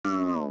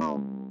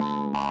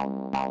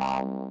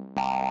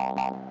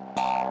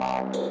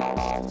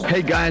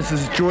Hey guys,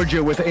 this is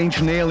Georgia with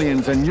Ancient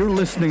Aliens, and you're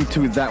listening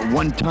to That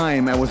One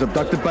Time I Was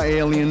Abducted by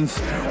Aliens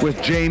with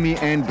Jamie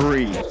and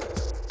Bree.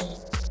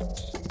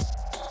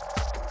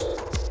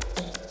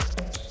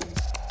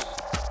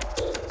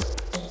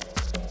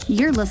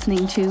 You're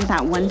listening to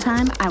That One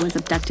Time I Was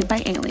Abducted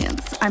by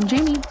Aliens. I'm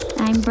Jamie.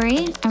 I'm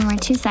Bree, and we're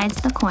two sides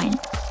of the coin.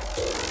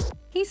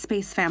 Hey,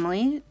 Space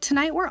Family.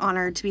 Tonight we're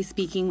honored to be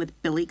speaking with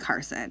Billy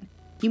Carson.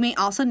 You may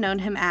also know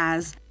him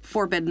as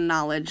Forbidden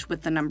Knowledge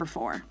with the number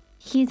 4.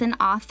 He's an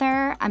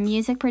author, a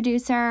music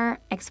producer,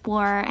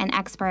 explorer, and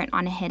expert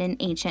on hidden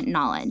ancient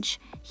knowledge.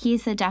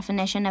 He's the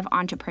definition of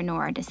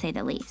entrepreneur, to say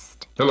the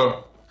least.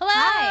 Hello.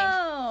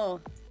 Hello!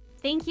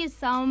 Thank you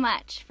so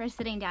much for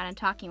sitting down and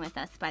talking with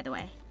us, by the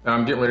way.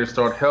 I'm getting ready to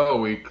start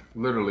Hell Week,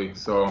 literally.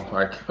 So,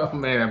 oh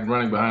man, I'm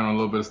running behind on a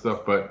little bit of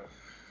stuff, but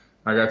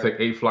I got to take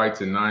 8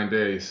 flights in 9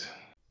 days.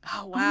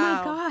 Oh, wow. Oh,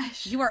 my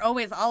gosh. You are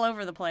always all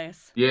over the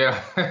place.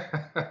 Yeah.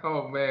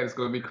 Oh, man, it's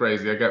going to be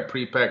crazy. I got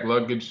pre-packed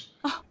luggage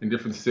in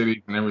different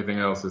cities and everything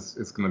else.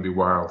 It's going to be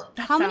wild.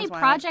 How many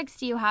projects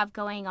do you have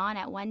going on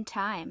at one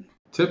time?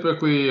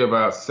 Typically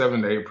about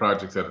 7 to 8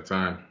 projects at a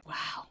time.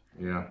 Wow.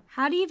 Yeah.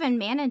 How do you even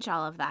manage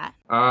all of that?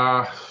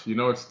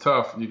 It's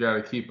tough. You got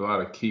to keep a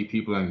lot of key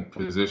people in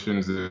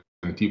positions and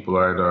people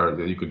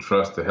that you can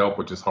trust to help,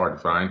 which is hard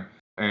to find.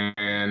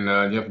 And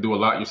you have to do a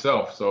lot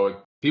yourself.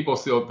 So people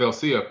they'll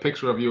see a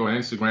picture of you on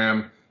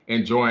Instagram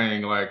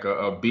enjoying like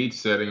a beach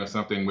setting or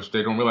something, which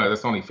they don't realize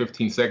that's only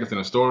 15 seconds in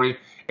a story.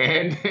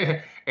 And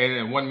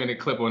a 1 minute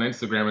clip on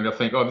Instagram, and they'll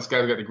think, oh, this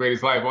guy's got the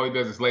greatest life. All he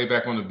does is lay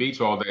back on the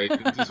beach all day.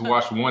 Just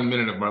watch 1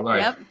 minute of my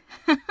life.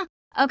 Yep.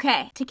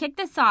 Okay, to kick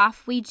this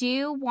off, we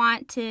do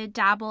want to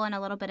dabble in a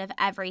little bit of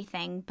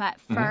everything. But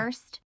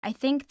first, I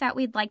think that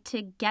we'd like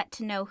to get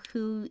to know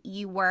who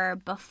you were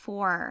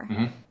before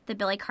the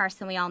Billy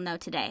Carson we all know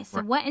today.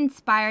 So what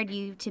inspired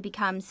you to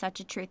become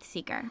such a truth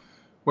seeker?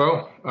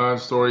 Well, the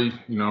story,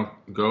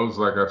 goes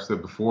like I've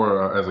said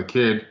before. As a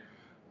kid,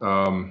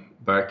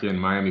 back in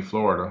Miami,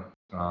 Florida,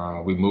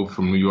 we moved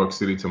from New York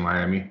City to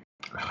Miami.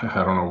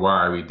 I don't know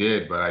why we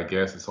did, but I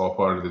guess it's all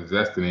part of the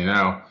destiny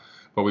now.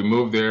 But we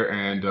moved there,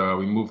 and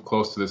we moved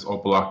close to this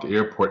Opa-locka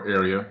airport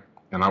area.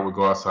 And I would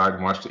go outside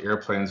and watch the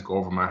airplanes go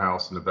over my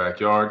house in the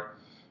backyard.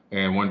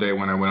 And one day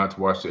when I went out to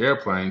watch the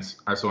airplanes,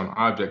 I saw an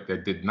object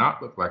that did not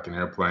look like an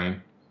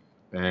airplane.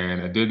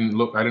 And I didn't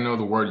know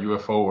the word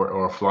UFO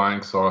or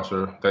flying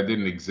saucer. That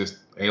didn't exist.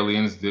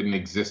 Aliens didn't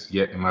exist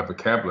yet in my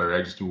vocabulary.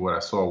 I just knew what I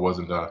saw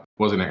wasn't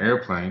an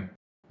airplane.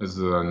 This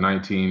is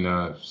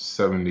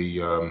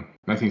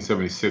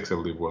 1976, I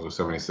believe it was, or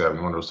 77,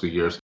 one of those 2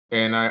 years.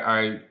 And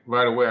I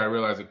right away, I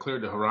realized it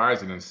cleared the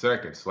horizon in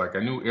seconds. Like I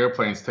knew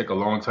airplanes take a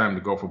long time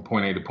to go from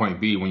point A to point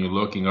B when you're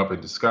looking up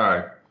at the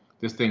sky.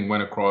 This thing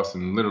went across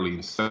literally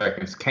in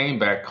seconds, came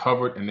back,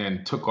 hovered, and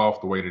then took off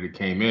the way that it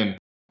came in.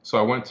 So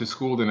I went to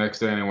school the next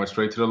day and I went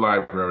straight to the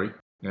library.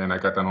 And I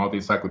got down all the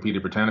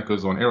Encyclopedia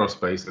Britannicas on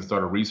aerospace and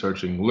started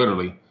researching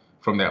literally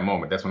from that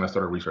moment. That's when I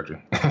started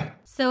researching.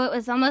 So it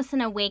was almost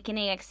an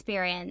awakening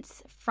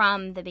experience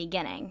from the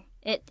beginning.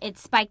 It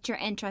spiked your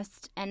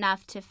interest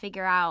enough to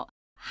figure out,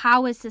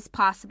 how is this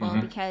possible?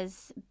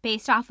 Because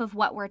based off of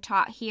what we're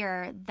taught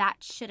here, that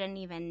shouldn't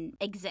even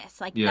exist.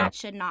 That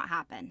should not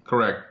happen.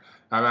 Correct.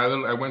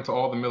 I went to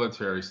all the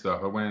military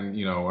stuff. I went,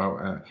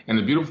 and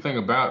the beautiful thing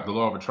about the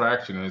law of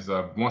attraction is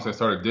once I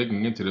started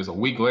digging into this, a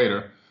week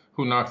later,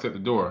 who knocks at the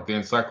door? The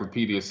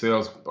encyclopedia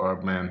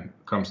salesman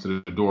comes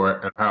to the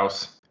door at the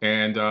house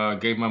and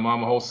gave my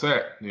mom a whole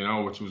set,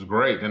 which was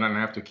great. Then I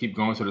didn't have to keep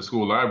going to the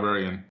school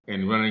library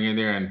and running in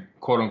there and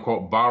quote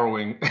unquote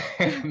borrowing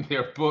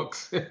their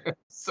books.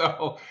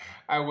 So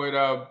I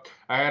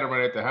had them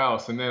right at the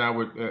house, and then I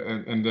would,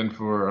 and then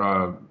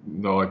for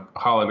like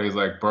holidays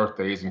like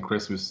birthdays and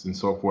Christmas and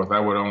so forth, I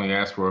would only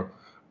ask for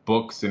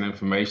books and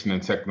information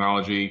and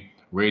technology,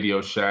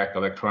 Radio Shack,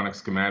 electronic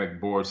schematic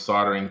boards,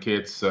 soldering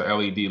kits,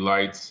 LED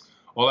lights.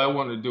 All I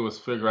wanted to do was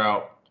figure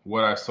out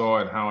what I saw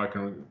and how I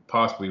can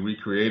possibly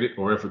recreate it,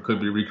 or if it could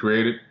be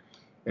recreated.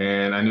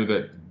 And I knew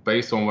that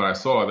based on what I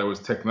saw, there was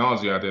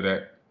technology out there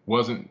that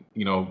wasn't,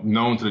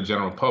 known to the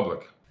general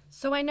public.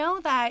 So I know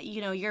that,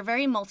 you're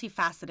very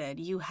multifaceted.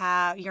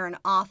 You're an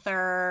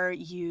author,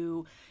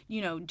 you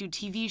do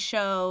TV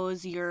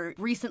shows, you're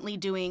recently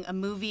doing a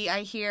movie,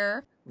 I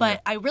hear.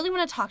 But I really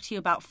want to talk to you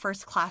about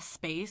First Class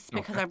Space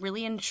because I'm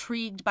really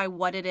intrigued by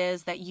what it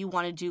is that you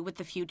want to do with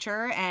the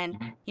future and,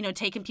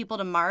 taking people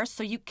to Mars.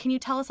 So can you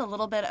tell us a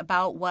little bit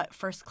about what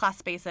First Class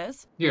Space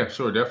is? Yeah,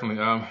 sure,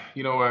 definitely.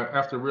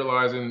 After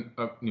realizing,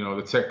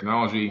 the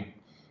technology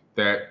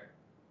that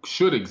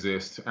should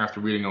exist after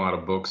reading a lot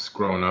of books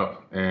growing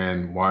up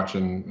and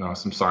watching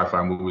some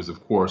sci-fi movies,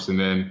 of course, and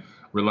then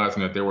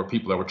realizing that there were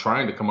people that were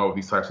trying to come up with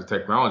these types of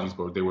technologies,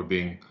 but they were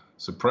being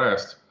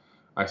suppressed.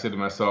 I said to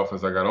myself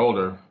as I got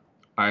older,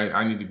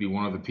 I need to be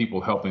one of the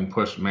people helping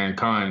push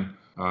mankind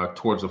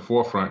towards the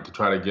forefront to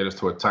try to get us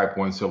to a type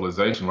 1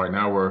 civilization. Right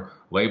now we're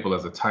labeled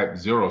as a type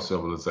 0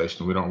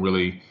 civilization. We don't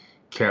really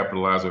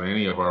capitalize on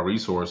any of our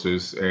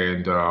resources,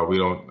 and we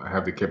don't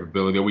have the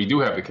capability. We do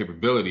have the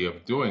capability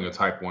of doing a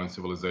Type 1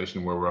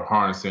 civilization where we're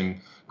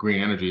harnessing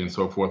green energy and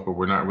so forth, but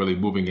we're not really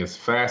moving as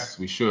fast as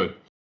we should.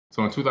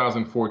 So in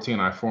 2014,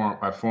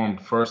 I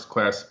formed First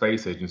Class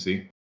Space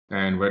Agency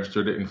and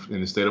registered it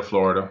in the state of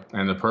Florida.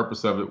 And the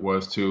purpose of it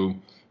was to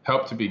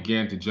help to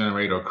begin to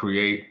generate or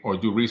create or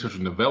do research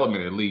and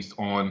development, at least,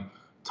 on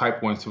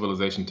Type 1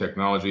 civilization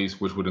technologies,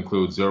 which would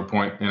include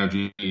zero-point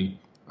energy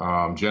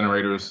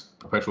generators,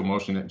 perpetual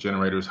motion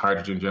generators,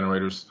 hydrogen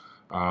generators,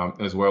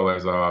 as well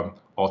as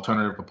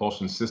alternative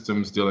propulsion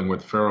systems dealing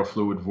with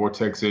ferrofluid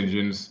vortex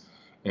engines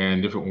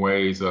and different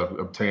ways of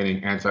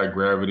obtaining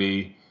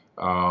anti-gravity,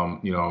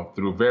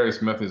 through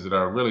various methods that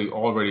are really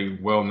already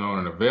well known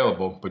and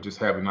available, but just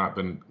have not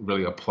been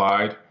really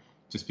applied,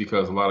 just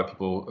because a lot of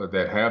people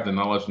that have the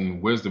knowledge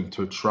and wisdom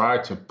to try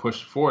to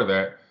push for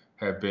that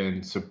have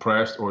been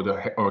suppressed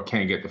or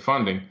can't get the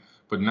funding.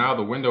 But now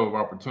the window of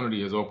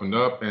opportunity has opened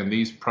up, and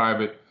these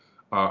private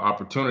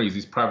opportunities,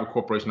 these private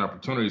corporation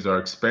opportunities are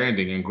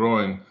expanding and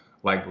growing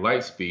like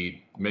light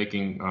speed,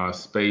 making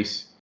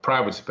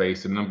private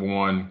space, the number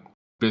one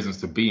business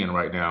to be in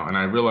right now. And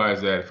I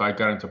realized that if I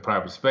got into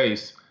private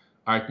space,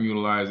 I can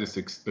utilize this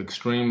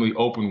extremely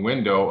open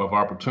window of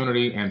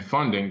opportunity and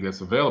funding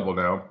that's available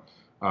now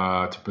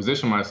to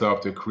position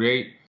myself to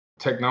create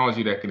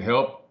technology that can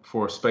help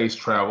for space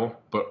travel,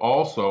 but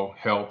also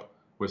help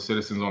with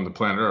citizens on the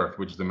planet Earth,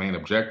 which is the main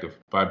objective,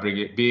 by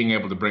being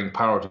able to bring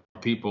power to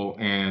people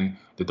in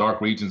the dark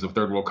regions of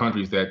third world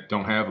countries that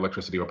don't have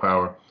electricity or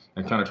power,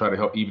 and kind of try to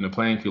help even the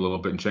playing field a little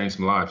bit and change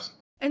some lives.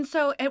 And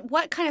so at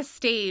what kind of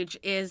stage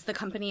is the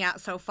company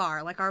at so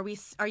far? Like, are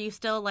you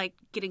still like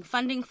getting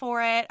funding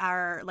for it?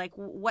 Or like,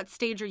 what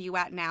stage are you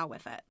at now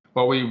with it?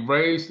 Well, we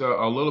raised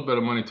a little bit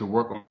of money to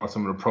work on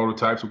some of the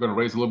prototypes. We're going to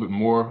raise a little bit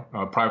more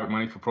private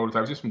money for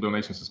prototypes, just from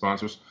donations to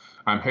sponsors.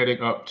 I'm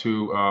heading up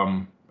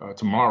to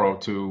tomorrow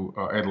to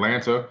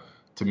Atlanta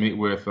to meet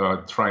with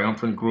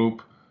Triumphant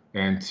Group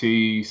and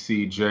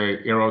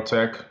TCJ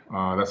Aerotech.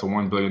 That's a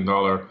 $1 billion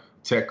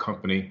tech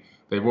company.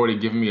 They've already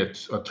given me a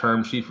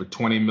term sheet for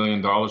 $20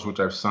 million, which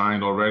I've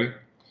signed already.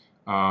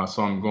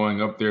 So I'm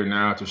going up there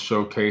now to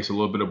showcase a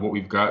little bit of what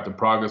we've got, the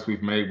progress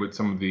we've made with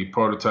some of the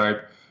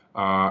prototype,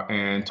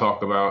 and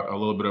talk about a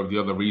little bit of the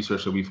other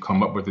research that we've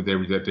come up with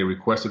that they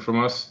requested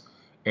from us.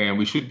 And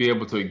we should be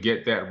able to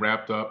get that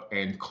wrapped up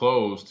and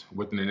closed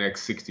within the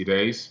next 60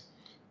 days.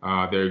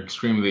 They're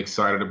extremely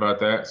excited about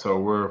that. So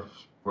we're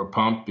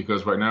pumped,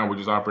 because right now we're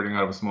just operating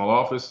out of a small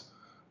office.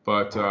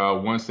 But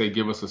once they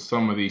give us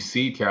some of the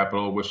seed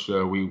capital, which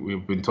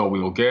we've been told we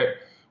will get,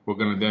 we're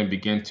going to then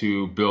begin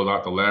to build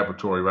out the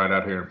laboratory right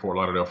out here in Fort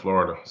Lauderdale,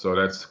 Florida. So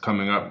that's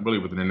coming up really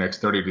within the next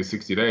 30 to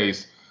 60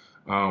 days.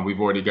 We've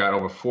already got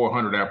over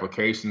 400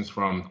 applications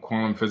from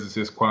quantum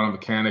physicists, quantum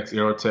mechanics,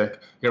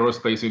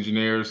 aerospace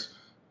engineers,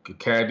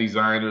 CAD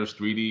designers,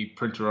 3D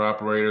printer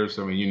operators.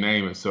 I mean, you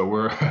name it. So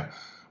we're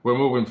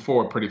moving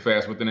forward pretty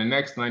fast. Within the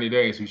next 90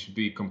 days, we should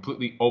be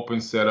completely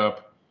open, set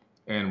up,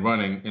 and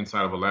running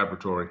inside of a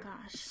laboratory.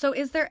 Gosh. So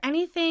is there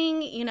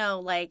anything,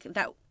 like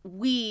that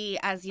we,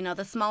 as,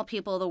 the small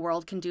people of the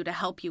world can do to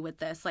help you with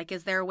this? Like,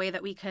 is there a way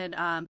that we could,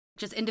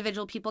 just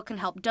individual people can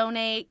help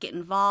donate, get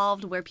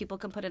involved, where people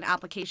can put in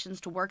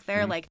applications to work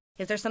there? Mm-hmm. Like,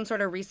 is there some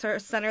sort of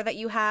resource center that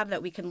you have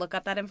that we can look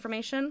up that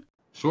information?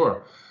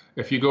 Sure.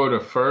 If you go to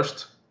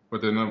first,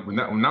 with the number,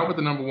 not with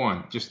the number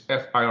one, just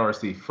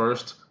FIRST,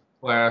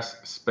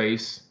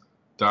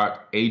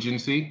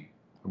 firstclassspace.agency.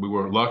 We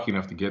were lucky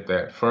enough to get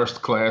that,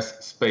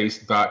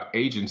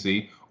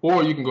 firstclassspace.agency,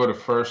 or you can go to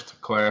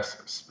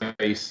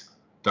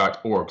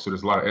firstclassspace.org. So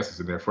there's a lot of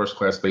S's in there,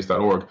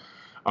 firstclassspace.org.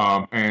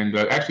 And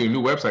actually, a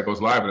new website goes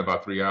live in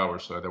about 3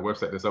 hours. So the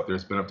website that's up there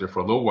has been up there for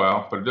a little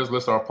while, but it does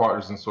list our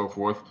partners and so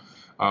forth.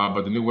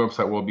 But the new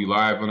website will be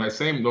live on those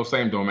same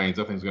domains.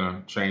 Nothing's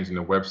going to change in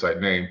the website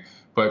name.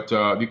 But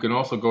you can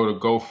also go to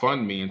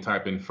GoFundMe and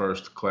type in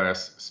First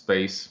Class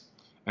Space,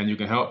 and you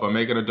can help by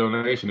making a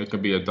donation. It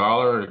could be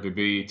 $1, it could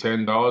be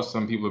 $10.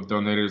 Some people have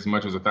donated as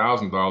much as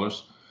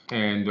 $1,000.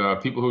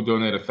 And people who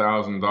donate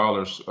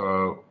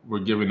 $1,000, we're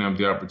giving them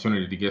the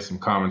opportunity to get some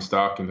common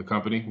stock in the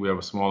company. We have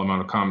a small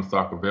amount of common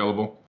stock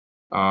available.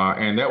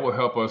 And that will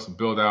help us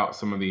build out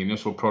some of the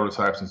initial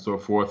prototypes and so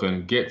forth,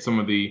 and get some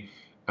of the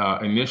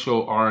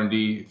initial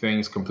R&D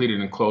things completed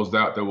and closed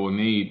out that we'll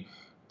need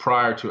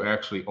prior to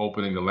actually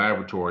opening the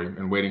laboratory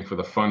and waiting for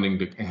the funding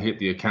to hit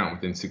the account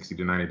within 60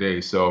 to 90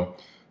 days. So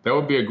that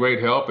would be a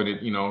great help. And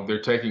they're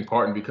taking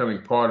part and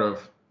becoming part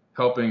of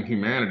helping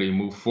humanity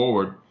move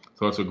forward.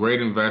 So it's a great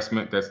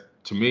investment that,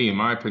 to me, in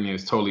my opinion,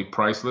 is totally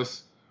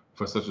priceless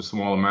for such a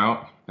small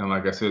amount. And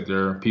like I said,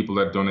 there are people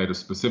that donate a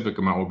specific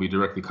amount will be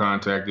directly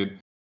contacted,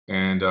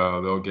 and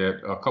they'll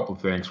get a couple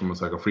of things from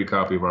us, like a free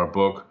copy of our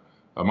book,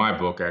 my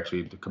book,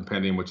 actually, the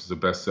Compendium, which is a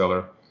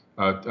bestseller,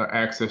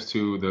 access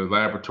to the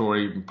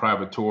laboratory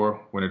private tour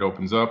when it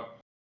opens up,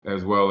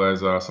 as well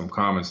as some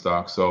common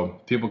stock. So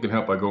people can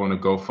help by going to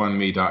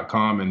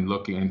GoFundMe.com and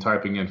looking and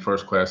typing in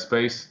First Class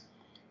Space.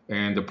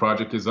 And the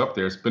project is up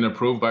there. It's been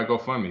approved by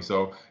GoFundMe.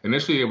 So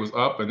initially it was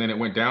up, and then it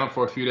went down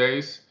for a few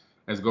days,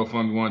 as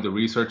GoFundMe wanted to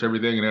research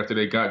everything. And after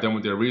they got done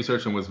with their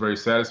research and was very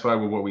satisfied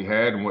with what we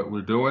had and what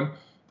we're doing,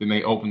 then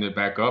they opened it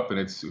back up and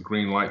it's a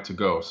green light to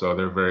go. So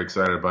they're very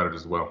excited about it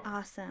as well.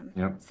 Awesome.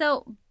 Yep.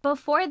 So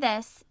before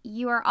this,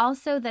 you are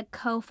also the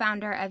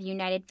co-founder of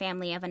United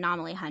Family of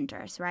Anomaly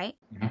Hunters, right?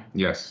 Mm-hmm.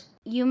 Yes.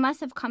 You must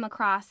have come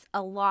across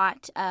a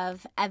lot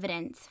of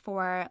evidence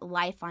for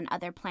life on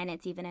other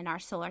planets, even in our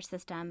solar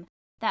system.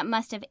 That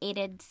must have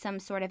aided some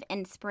sort of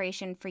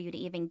inspiration for you to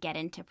even get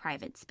into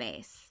private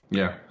space.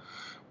 Yeah.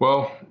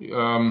 Well,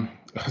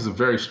 it's a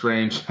very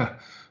strange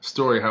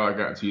story how I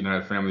got into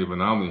United Family of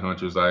Anomaly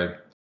Hunters.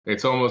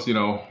 It's almost,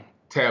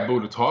 taboo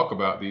to talk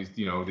about these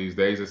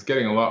days. It's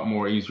getting a lot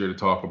more easier to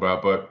talk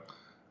about, but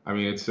I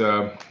mean, it's,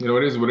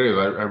 it is what it is.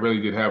 I really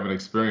did have an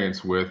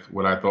experience with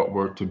what I thought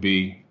were to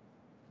be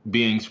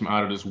beings from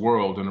out of this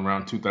world in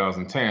around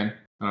 2010. And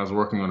I was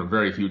working on a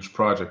very huge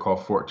project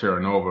called Fort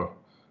Terra Nova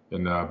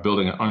in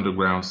building an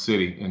underground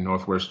city in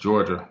Northwest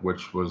Georgia,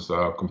 which was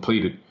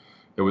completed.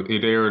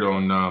 It aired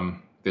on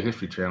the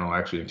History Channel,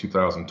 actually, in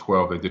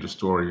 2012. They did a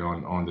story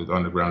on the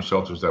underground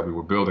shelters that we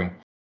were building.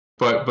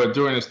 But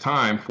during this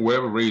time, for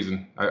whatever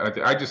reason,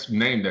 I just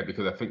named that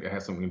because I think it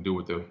has something to do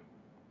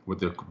with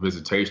the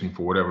visitation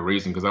for whatever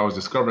reason, because I was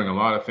discovering a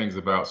lot of things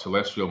about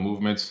celestial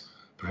movements,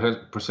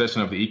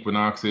 precession of the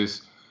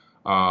equinoxes,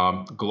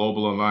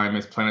 global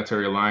alignments,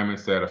 planetary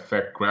alignments that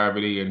affect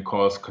gravity and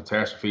cause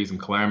catastrophes and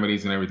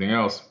calamities and everything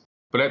else.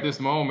 But at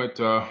this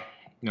moment,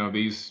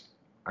 these,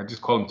 I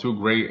just call them two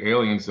gray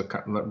aliens,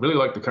 really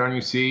like the kind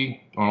you see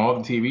on all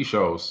the TV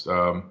shows.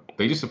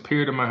 They just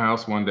appeared in my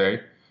house one day.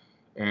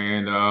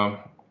 And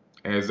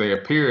as they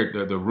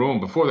appeared, the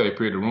room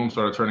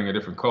started turning a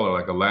different color,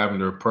 like a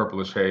lavender,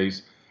 purplish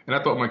haze. And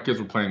I thought my kids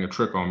were playing a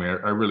trick on me.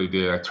 I really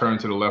did. I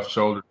turned to the left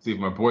shoulder to see if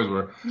my boys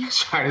were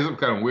shining some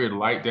kind of weird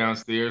light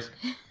downstairs.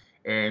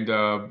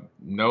 And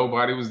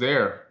nobody was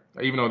there,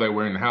 even though they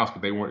were in the house,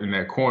 but they weren't in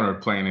that corner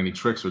playing any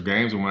tricks or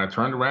games. And when I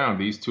turned around,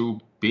 these two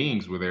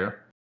beings were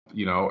there.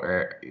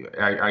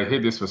 I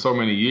hid this for so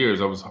many years.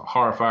 I was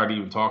horrified to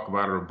even talk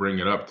about it or bring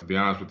it up, to be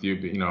honest with you,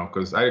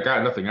 because I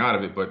got nothing out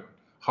of it but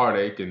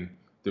heartache and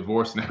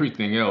divorce and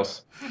everything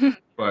else.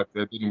 But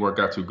it didn't work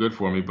out too good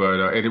for me.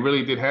 But it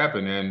really did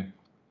happen. And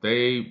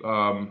they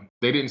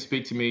didn't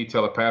speak to me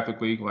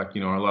telepathically. Like, a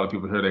lot of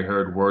people here, they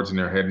heard words in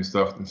their head and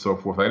stuff and so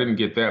forth. I didn't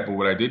get that. But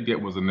what I did get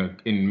was an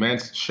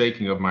immense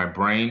shaking of my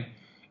brain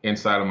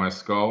inside of my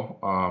skull.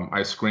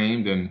 I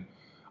screamed and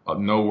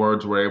no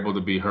words were able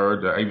to be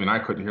heard. Even I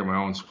couldn't hear my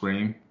own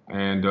scream.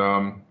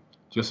 And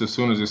just as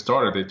soon as it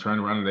started, they turned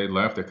around and they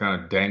left. They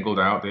kind of dangled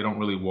out. They don't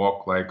really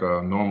walk like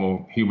a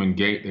normal human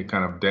gait. They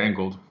kind of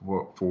dangled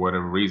for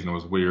whatever reason. It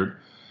was weird.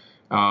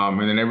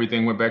 And then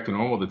everything went back to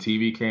normal. The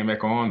TV came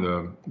back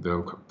on.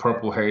 The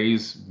purple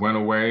haze went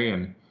away,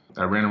 and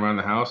I ran around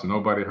the house, and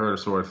nobody heard a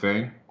sort of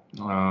thing.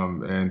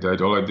 And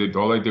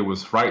all I did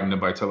was frighten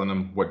them by telling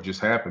them what just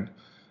happened.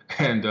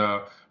 And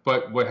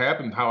but what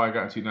happened, how I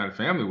got into United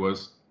Family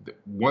was,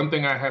 one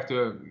thing I have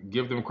to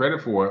give them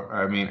credit for.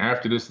 I mean,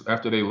 after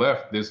they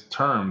left,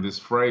 this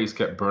phrase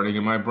kept burning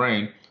in my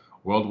brain: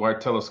 worldwide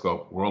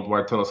telescope.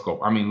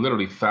 I mean,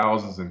 literally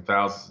thousands and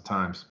thousands of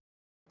times.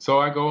 So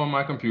I go on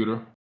my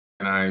computer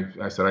and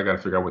I said, I got to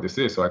figure out what this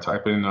is. So I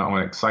type in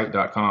on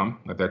excite.com.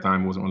 At that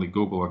time, it wasn't really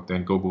Google.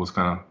 Then Google was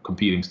kind of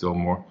competing still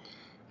more.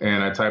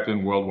 And I typed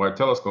in worldwide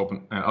telescope,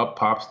 and up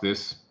pops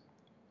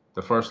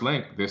the first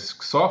link, this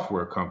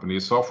software company,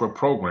 a software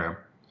program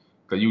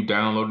that you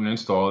download and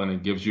install, and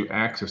it gives you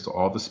access to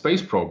all the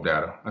space probe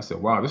data. I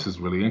said, wow, this is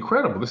really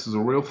incredible. This is a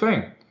real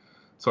thing.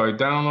 So I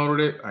downloaded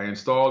it, I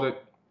installed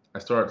it, I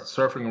started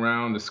surfing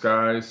around the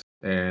skies,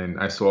 and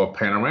I saw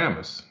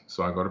panoramas.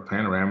 So I go to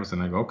panoramas,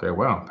 and I go, okay,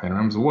 wow,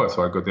 panoramas of what?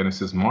 So I go, then it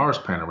says Mars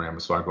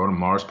panoramas. So I go to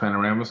Mars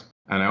panoramas,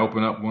 and I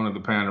open up one of the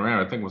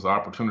panoramas. I think it was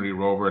Opportunity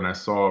rover, and I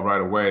saw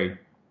right away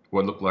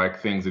what looked like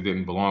things that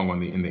didn't belong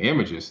in the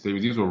images.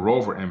 These were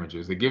rover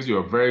images. It gives you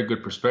a very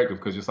good perspective,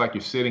 because it's like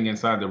you're sitting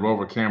inside the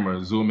rover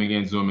camera, zooming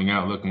in, zooming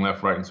out, looking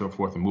left, right, and so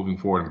forth, and moving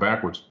forward and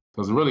backwards.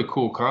 So it's a really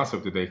cool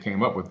concept that they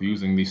came up with,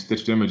 using these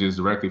stitched images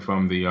directly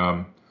from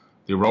the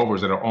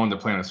rovers that are on the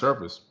planet's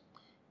surface.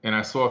 And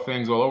I saw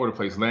things all over the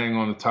place laying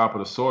on the top of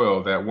the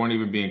soil that weren't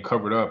even being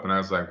covered up. And I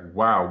was like,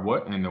 wow,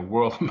 what in the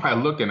world am I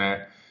looking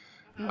at?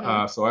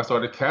 Mm-hmm. So I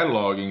started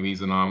cataloging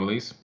these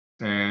anomalies.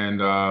 And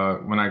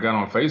when I got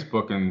on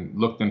Facebook and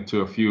looked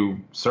into a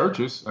few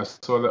searches, I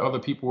saw that other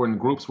people were in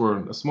groups where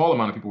a small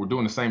amount of people were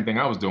doing the same thing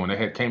I was doing. They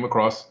had came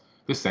across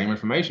this same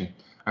information.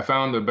 I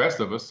found the best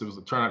of us.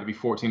 It turned out to be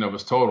 14 of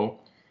us total.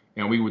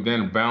 And we would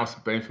then bounce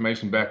the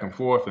information back and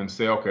forth and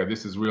say, okay,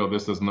 this is real,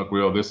 this doesn't look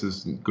real, this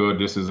is good,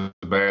 this is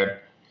bad.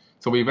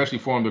 So we eventually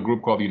formed a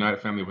group called the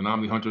United Family of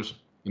Anomaly Hunters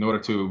in order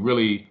to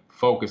really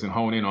focus and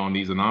hone in on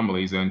these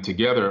anomalies. And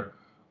together,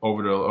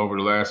 over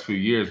the last few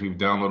years, we've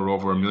downloaded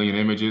over 1 million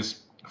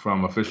images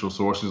from official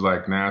sources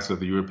like NASA,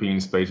 the European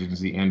Space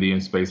Agency,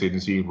 Indian Space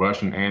Agency,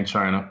 Russian, and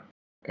China.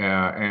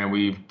 And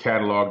we've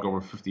cataloged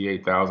over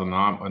 58,000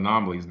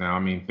 anomalies now. I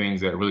mean,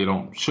 things that really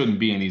shouldn't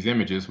be in these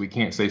images. We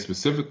can't say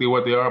specifically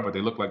what they are, but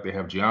they look like they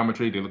have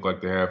geometry. They look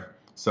like they have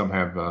Some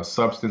have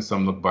substance,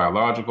 some look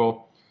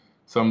biological,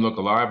 some look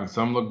alive, and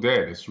some look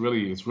dead. It's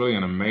really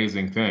an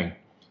amazing thing.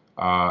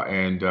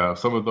 And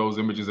some of those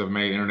images have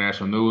made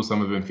international news. Some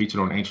have been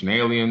featured on Ancient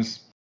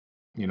Aliens.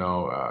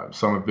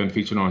 Some have been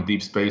featured on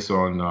Deep Space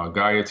on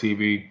Gaia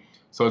TV.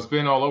 So it's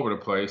been all over the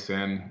place,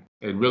 and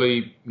it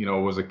really,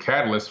 was a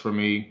catalyst for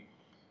me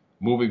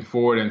moving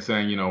forward and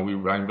saying,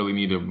 I really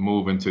need to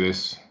move into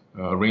this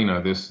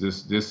arena. This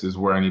is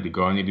where I need to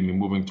go. I need to be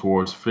moving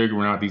towards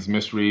figuring out these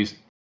mysteries,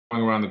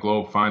 going around the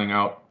globe, finding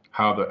out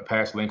how the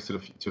past links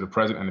to the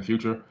present and the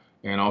future,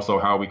 and also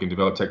how we can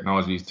develop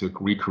technologies to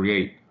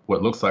recreate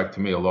what looks like to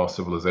me a lost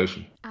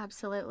civilization.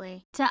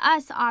 Absolutely. To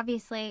us,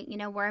 obviously,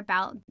 we're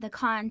about the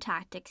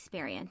contact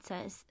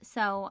experiences.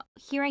 So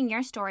hearing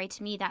your story,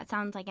 to me, that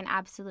sounds like an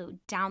absolute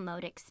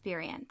download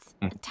experience.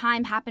 The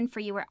time happened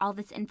for you where all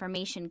this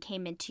information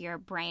came into your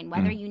brain,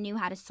 whether you knew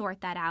how to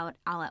sort that out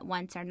all at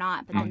once or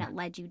not, but then it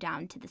led you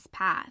down to this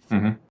path.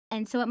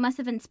 And so it must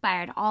have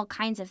inspired all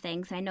kinds of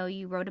things. I know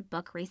you wrote a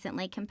book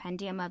recently,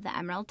 Compendium of the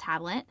Emerald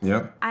Tablets.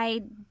 Yep.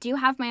 I do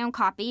have my own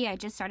copy. I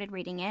just started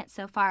reading it.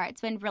 So far,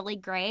 it's been really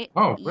great.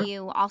 Oh, great.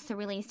 You also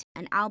released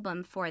an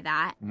album for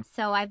that.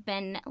 So I've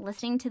been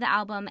listening to the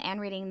album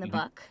and reading the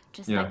book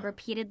just like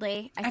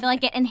repeatedly. I feel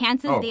like it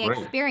enhances the great.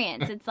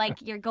 experience. It's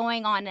like you're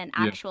going on an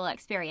actual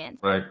experience.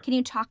 Right. Can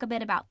you talk a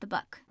bit about the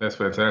book? That's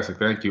fantastic.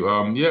 Thank you.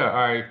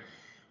 I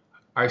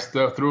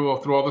stuck through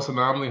all this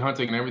anomaly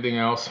hunting and everything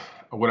else.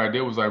 What I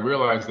did was I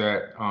realized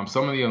that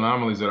some of the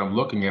anomalies that I'm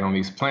looking at on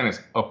these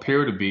planets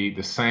appear to be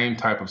the same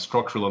type of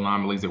structural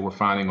anomalies that we're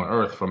finding on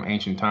Earth from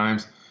ancient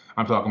times.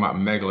 I'm talking about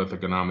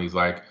megalithic anomalies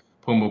like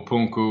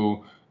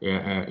Pumapunku, the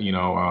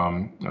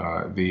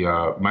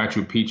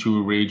Machu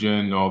Picchu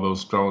region, all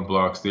those stone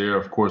blocks there.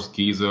 Of course,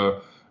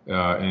 Giza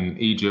in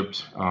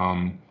Egypt.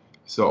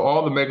 So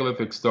all the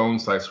megalithic stone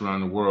sites around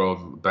the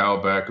world,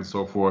 Baalbek and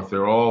so forth,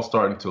 they're all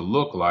starting to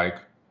look like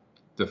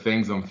the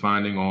things I'm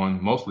finding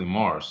on mostly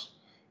Mars.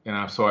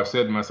 And so I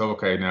said to myself,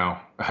 okay,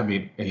 now,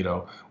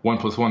 1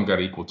 + 1 got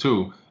to equal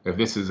 2. If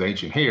this is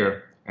ancient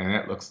here, and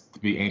that looks to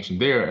be ancient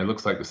there, it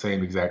looks like the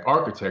same exact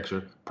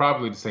architecture,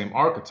 probably the same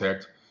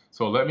architect.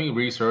 So let me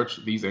research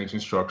these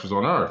ancient structures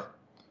on Earth.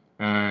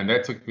 And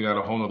that took me down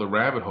a whole other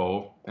rabbit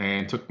hole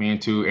and took me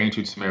into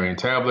ancient Sumerian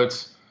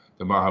tablets,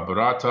 the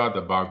Mahabharata,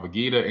 the Bhagavad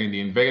Gita,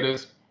 Indian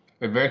Vedas.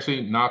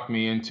 Eventually knocked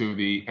me into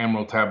the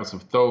Emerald Tablets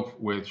of Thoth,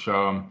 which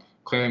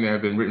claim to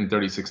have been written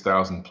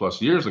 36,000 plus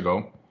years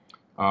ago.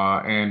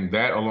 And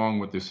that, along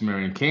with the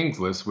Sumerian Kings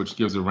list, which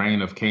gives a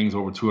reign of kings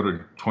over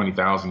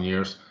 220,000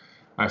 years,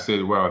 I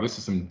said, wow, this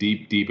is some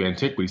deep, deep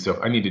antiquity stuff.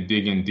 I need to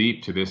dig in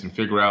deep to this and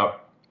figure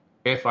out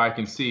if I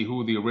can see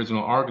who the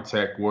original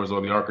architect was or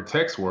the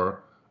architects were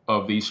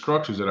of these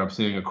structures that I'm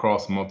seeing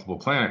across multiple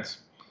planets.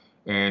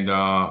 And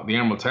the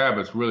Emerald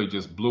Tablets really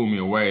just blew me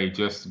away,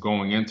 just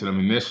going into them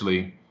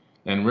initially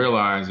and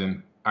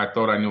realizing I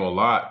thought I knew a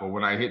lot. But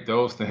when I hit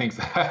those things,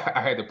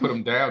 I had to put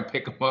them down,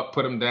 pick them up,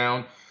 put them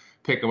down,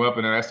 pick them up,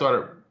 and then I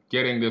started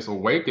getting this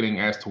awakening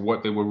as to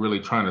what they were really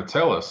trying to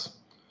tell us.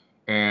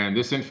 And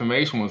this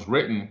information was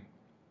written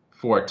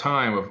for a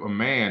time of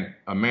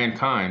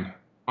mankind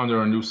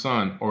under a new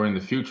sun or in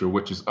the future,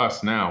 which is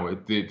us now.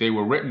 They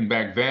were written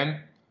back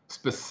then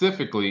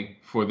specifically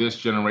for this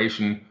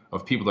generation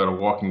of people that are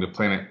walking the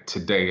planet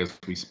today as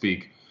we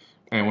speak.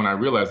 And when I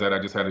realized that, I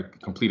just had a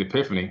complete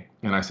epiphany.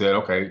 And I said,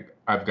 okay,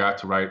 I've got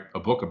to write a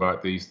book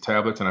about these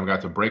tablets, and I've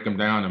got to break them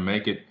down and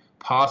make it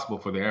possible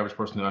for the average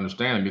person to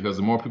understand them, because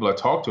the more people I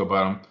talked to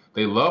about them,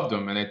 they loved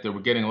them, and they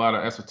were getting a lot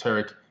of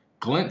esoteric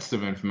glints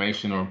of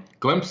information or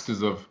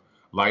glimpses of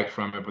light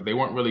from it, but they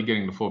weren't really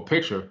getting the full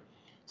picture.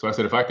 So I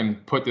said, if I can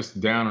put this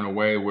down in a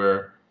way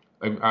where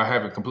I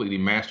haven't completely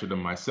mastered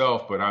them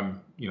myself, but I've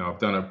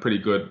done a pretty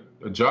good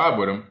job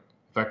with them.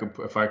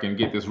 If I can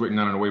get this written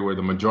down in a way where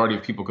the majority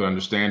of people can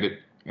understand it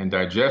and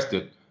digest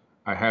it,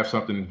 I have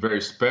something very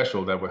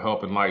special that will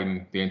help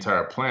enlighten the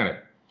entire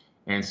planet.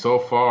 And so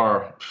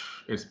far,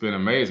 it's been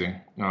amazing.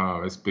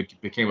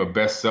 It became a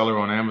bestseller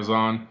on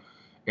Amazon.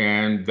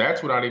 And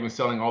that's without even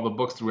selling all the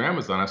books through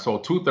Amazon. I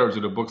sold 2/3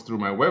 of the books through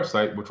my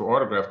website, which were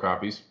autograph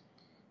copies,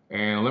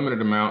 and a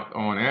limited amount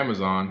on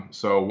Amazon.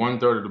 So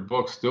 1/3 of the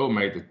books still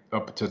made it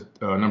up to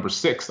number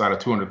 6 out of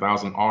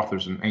 200,000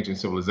 authors in ancient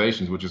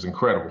civilizations, which is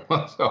incredible.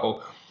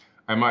 So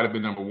I might have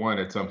been number 1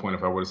 at some point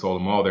if I would have sold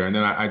them all there. And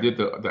then I did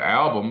the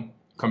album,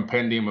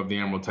 Compendium of the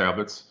Emerald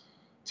Tablets,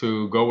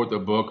 to go with the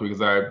book,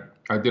 because I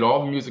did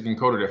all the music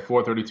encoded at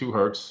 432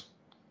 hertz,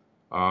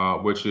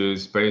 which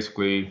is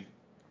basically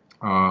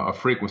a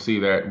frequency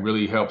that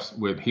really helps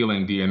with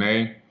healing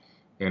DNA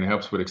and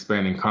helps with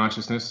expanding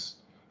consciousness.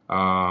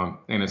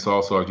 And it's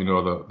also, as you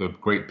know, the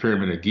Great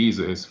Pyramid of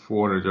Giza is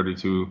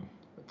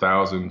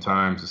 432,000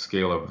 times the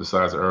scale of the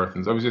size of Earth.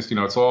 And so it's just,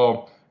 it's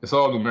all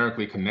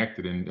numerically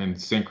connected in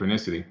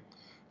synchronicity.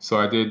 So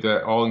I did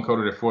that all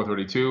encoded at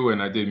 432,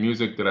 and I did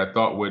music that I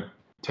thought would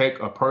take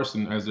a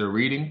person as they're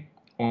reading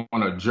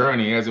on a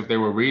journey, as if they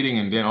were reading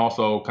and then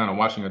also kind of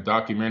watching a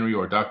documentary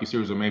or a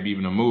docuseries or maybe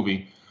even a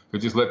movie, to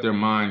just let their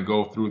mind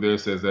go through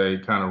this as they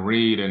kind of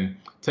read and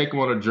take them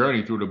on a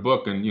journey through the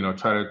book and,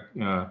 try to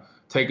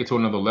take it to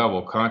another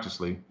level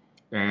consciously.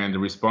 And the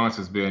response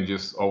has been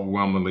just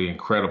overwhelmingly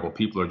incredible.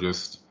 People are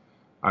just,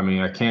 I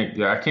mean, I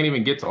can't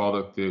even get to all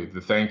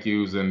the thank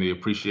yous and the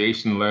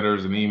appreciation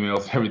letters and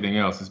emails and everything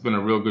else. It's been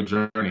a real good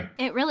journey.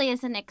 It really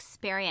is an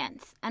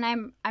experience. And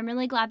I'm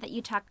really glad that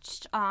you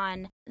touched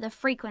on the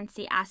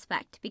frequency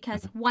aspect,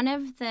 because one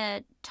of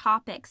the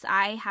topics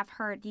I have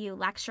heard you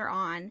lecture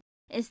on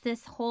is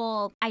this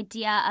whole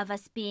idea of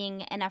us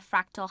being in a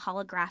fractal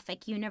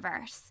holographic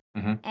universe.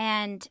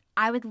 And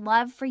I would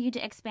love for you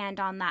to expand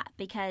on that,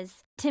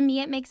 because to me,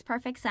 it makes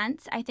perfect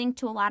sense. I think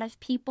to a lot of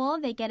people,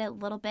 they get a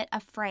little bit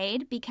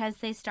afraid because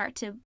they start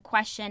to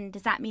question,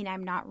 does that mean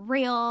I'm not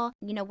real?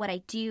 You know, what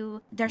I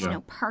do, there's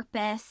no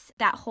purpose.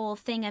 That whole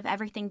thing of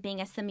everything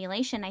being a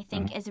simulation, I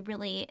think is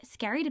really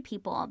scary to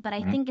people. But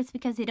I think it's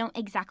because they don't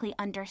exactly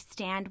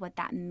understand what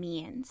that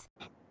means.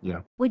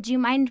 Yeah. Would you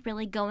mind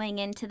really going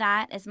into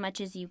that as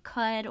much as you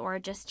could, or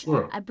just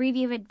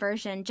abbreviated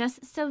version,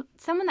 just so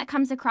someone that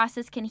comes across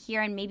this can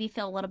hear and maybe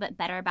feel a little bit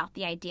better about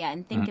the idea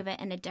and think of it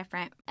in a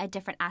different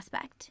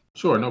aspect?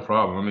 Sure, no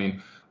problem. I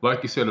mean,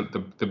 like you said,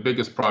 the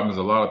biggest problem is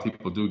a lot of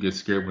people do get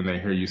scared when they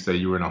hear you say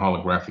you're in a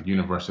holographic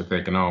universe. They're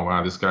thinking, oh,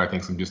 wow, this guy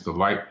thinks I'm just a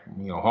light,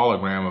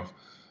 hologram of,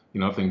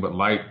 nothing but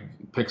light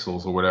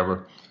pixels or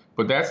whatever.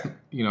 But that's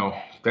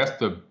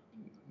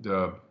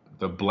the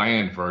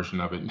bland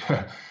version of it.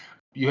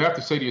 You have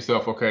to say to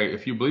yourself, okay,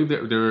 if you believe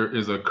that there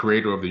is a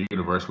creator of the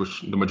universe,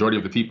 which the majority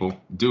of the people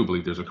do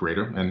believe there's a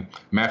creator, and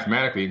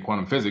mathematically in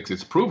quantum physics,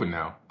 it's proven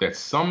now that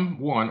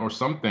someone or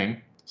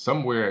something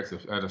somewhere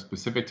at a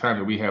specific time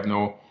that we have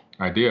no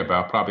idea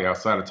about, probably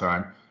outside of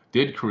time,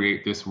 did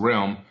create this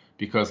realm,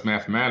 because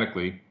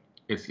mathematically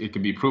it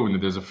can be proven that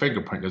there's a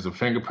fingerprint. There's a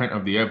fingerprint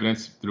of the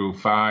evidence through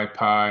phi,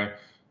 pi,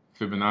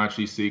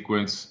 Fibonacci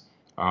sequence,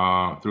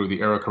 through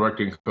the error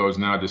correcting codes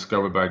now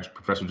discovered by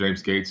Professor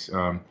James Gates,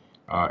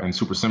 and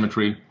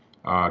supersymmetry,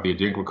 the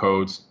Adinkra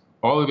codes.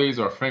 All of these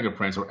are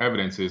fingerprints or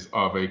evidences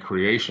of a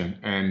creation,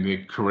 and the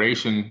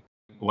creation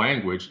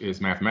language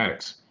is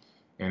mathematics,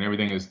 and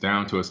everything is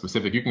down to a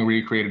specific. You can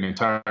recreate an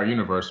entire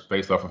universe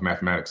based off of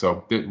mathematics.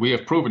 So we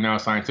have proven now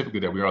scientifically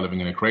that we are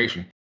living in a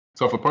creation.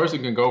 So if a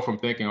person can go from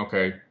thinking,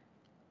 okay,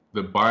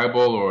 the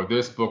Bible or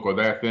this book or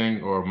that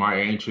thing or my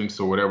ancients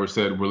or whatever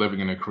said we're living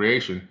in a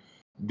creation,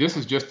 this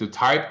is just the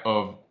type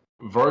of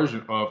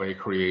version of a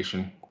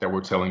creation that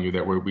we're telling you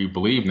that we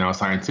believe now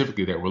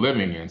scientifically that we're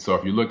living in. So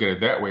if you look at it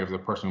that way, as a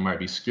person who might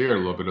be scared a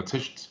little bit,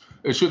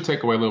 it should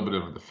take away a little bit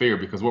of the fear,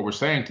 because what we're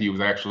saying to you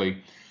is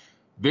actually,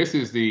 this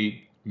is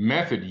the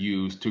method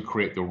used to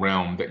create the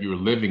realm that you're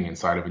living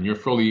inside of, and you're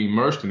fully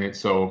immersed in it.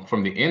 So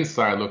from the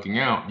inside looking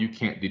out, you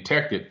can't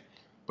detect it,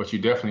 but you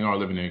definitely are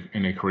living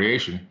in a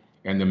creation.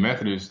 And the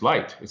method is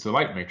light. It's a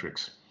light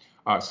matrix.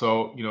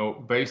 So,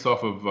 based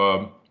off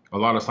of a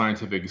lot of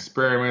scientific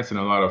experiments and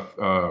a lot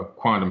of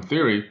quantum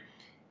theory,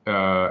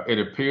 it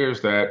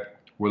appears that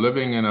we're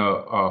living in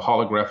a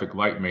holographic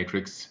light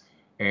matrix.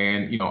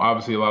 And,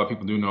 obviously a lot of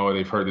people do know,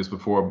 they've heard this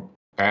before,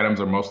 atoms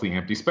are mostly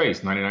empty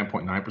space,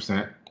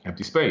 99.9%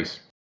 empty space.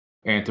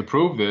 And to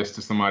prove this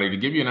to somebody, to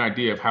give you an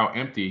idea of how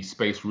empty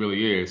space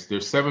really is,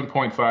 there's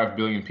 7.5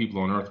 billion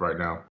people on Earth right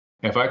now.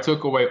 If I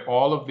took away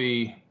all of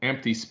the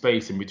empty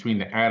space in between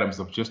the atoms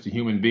of just the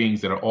human beings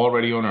that are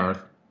already on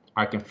Earth,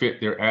 I can fit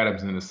their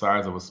atoms in the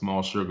size of a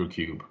small sugar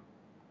cube.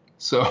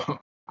 So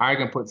I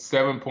can put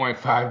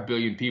 7.5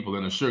 billion people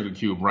in a sugar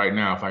cube right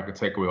now if I could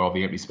take away all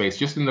the empty space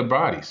just in their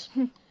bodies.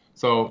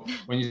 So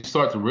when you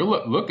start to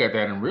look at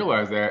that and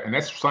realize that, and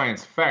that's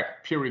science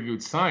fact,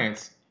 peer-reviewed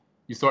science,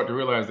 you start to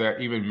realize that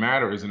even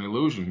matter is an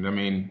illusion. I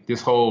mean,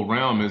 this whole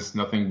realm is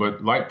nothing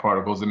but light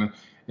particles. And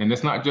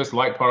it's not just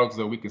light particles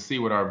that we can see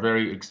with our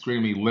very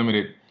extremely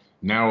limited,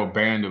 narrow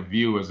band of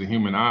view as a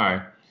human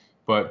eye,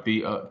 but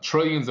the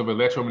trillions of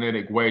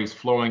electromagnetic waves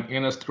flowing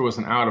in us, through us,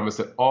 and out of us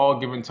at all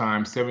given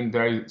times, 7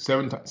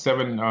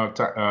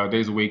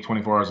 days a week,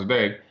 24 hours a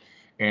day.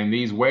 And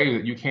these waves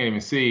that you can't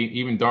even see,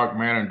 even dark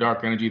matter and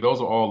dark energy,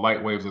 those are all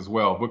light waves as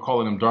well. We're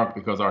calling them dark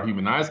because our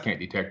human eyes can't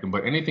detect them,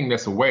 but anything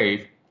that's a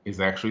wave is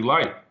actually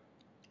light.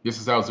 This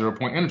is how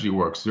zero-point energy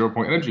works.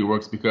 Zero-point energy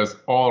works because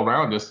all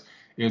around us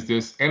is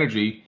this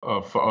energy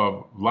of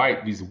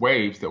light, these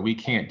waves that we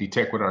can't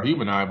detect with our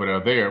human eye, but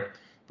are there.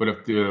 But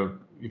if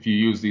you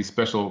use these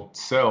special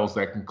cells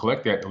that can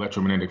collect that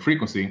electromagnetic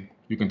frequency,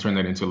 you can turn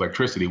that into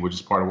electricity, which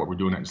is part of what we're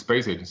doing at the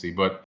Space Agency.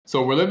 But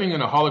so we're living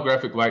in a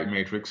holographic light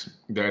matrix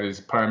that is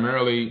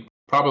primarily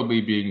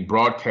probably being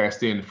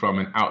broadcast in from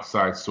an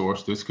outside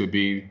source. This could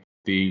be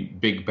the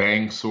Big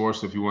Bang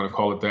source, if you want to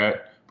call it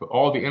that. But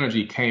all the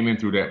energy came in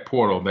through that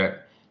portal.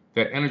 That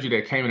energy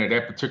that came in at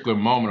that particular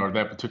moment or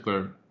that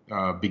particular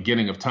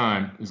beginning of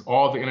time is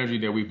all the energy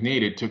that we've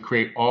needed to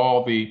create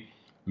all the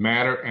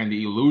matter and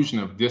the illusion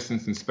of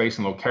distance and space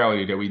and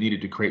locality that we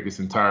needed to create this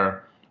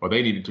entire, or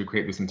they needed to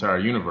create this entire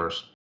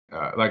universe.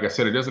 Like I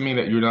said, it doesn't mean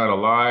that you're not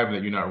alive,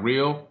 that you're not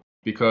real,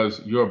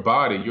 because your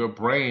body, your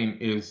brain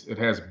it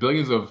has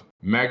billions of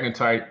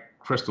magnetite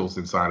crystals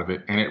inside of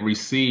it, and it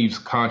receives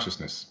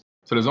consciousness.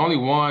 So there's only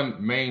one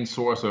main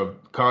source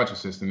of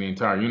consciousness in the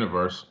entire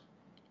universe,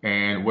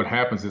 And what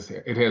happens is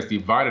it has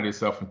divided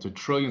itself into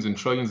trillions and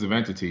trillions of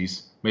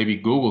entities, maybe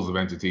Google's of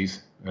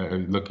entities,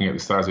 looking at the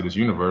size of this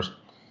universe.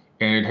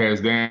 And it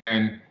has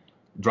then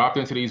dropped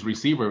into these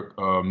receiver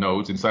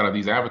nodes inside of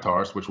these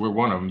avatars, which we're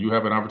one of them. You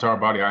have an avatar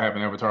body, I have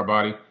an avatar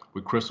body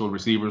with crystal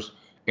receivers.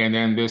 And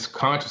then this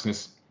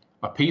consciousness,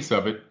 a piece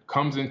of it,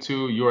 comes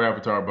into your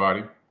avatar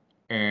body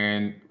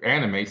and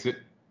animates it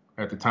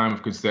at the time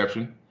of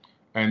conception.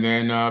 And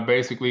then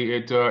basically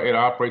it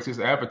operates as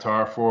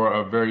avatar for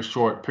a very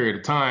short period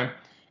of time.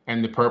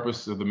 And the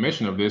purpose of the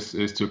mission of this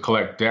is to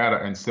collect data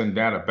and send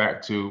data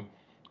back to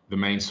the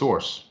main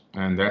source.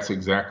 And that's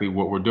exactly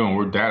what we're doing.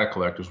 We're data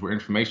collectors. We're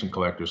information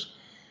collectors.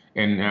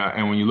 And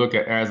when you look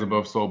at as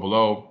above, so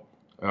below,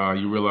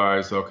 you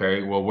realize,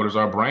 okay, well, what does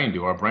our brain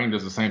do? Our brain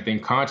does the same thing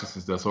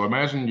consciousness does. So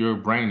imagine your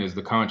brain is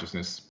the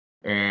consciousness.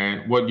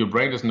 And what your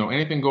brain doesn't know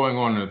anything going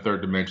on in the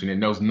third dimension. It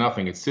knows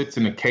nothing. It sits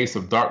in a case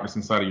of darkness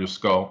inside of your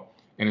skull.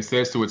 And it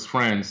says to its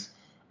friends,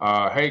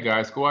 hey,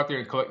 guys, go out there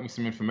and collect me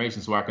some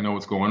information so I can know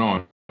what's going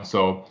on.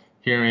 So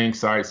hearing,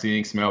 sight,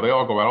 seeing, smell, they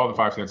all go out, all the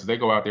five senses, they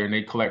go out there and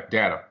they collect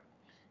data.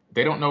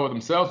 They don't know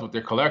themselves what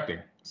they're collecting.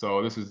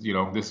 So this is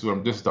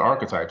the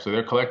archetype. So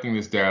they're collecting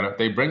this data.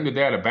 They bring the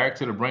data back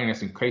to the brain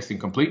that's encased in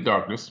complete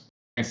darkness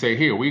and say,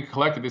 here, we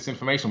collected this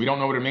information. We don't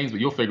know what it means, but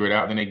you'll figure it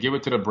out. Then they give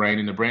it to the brain,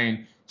 and the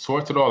brain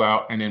sorts it all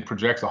out and then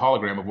projects a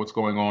hologram of what's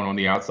going on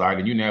the outside.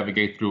 And you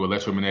navigate through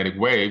electromagnetic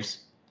waves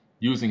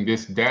using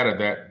this data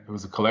that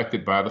was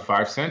collected by the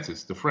five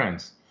senses, the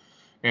friends.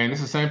 And it's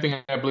the same thing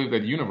I believe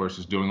that the universe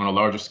is doing on a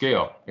larger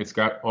scale. It's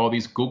got all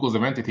these Googles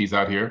of entities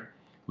out here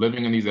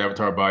living in these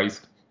avatar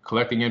bodies,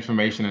 collecting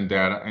information and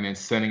data, and then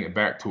sending it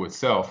back to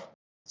itself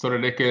so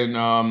that it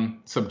can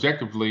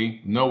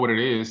subjectively know what it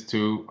is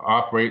to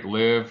operate,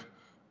 live,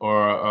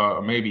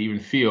 or maybe even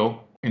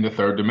feel in the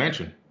third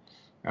dimension.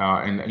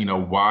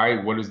 And why,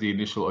 what is the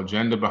initial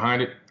agenda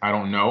behind it? I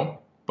don't know.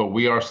 But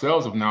we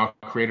ourselves have now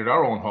created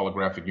our own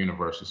holographic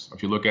universes.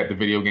 If you look at the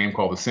video game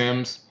called The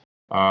Sims,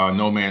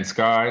 No Man's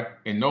Sky.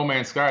 In No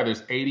Man's Sky,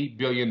 there's 80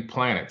 billion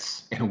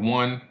planets in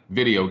one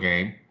video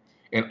game.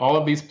 And all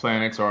of these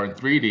planets are in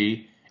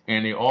 3D,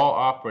 and they all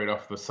operate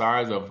off the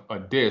size of a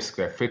disk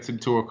that fits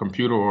into a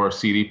computer or a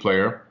CD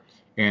player.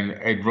 And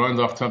it runs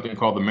off something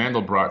called the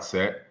Mandelbrot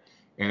set.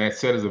 And that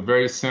set is a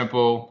very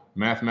simple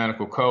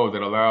mathematical code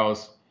that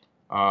allows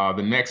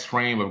the next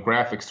frame of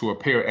graphics to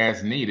appear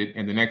as needed,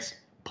 and the next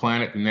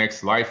planet, the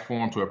next life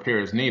form to appear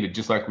as needed,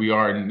 just like we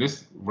are in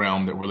this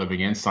realm that we're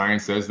living in.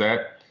 Science says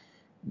that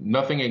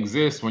nothing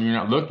exists when you're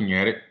not looking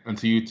at it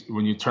until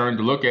when you turn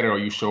to look at it or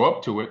you show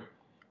up to it,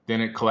 then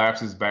it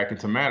collapses back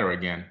into matter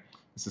again.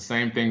 It's the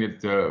same thing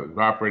that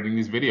operating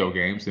these video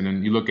games. And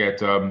then you look at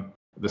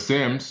The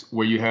Sims,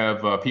 where you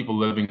have people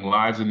living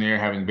lives in there,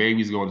 having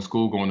babies, going to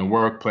school, going to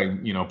work,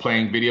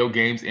 playing video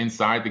games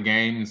inside the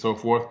game and so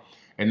forth.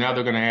 And now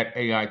they're going to add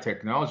AI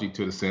technology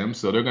to The Sims.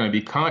 So they're going to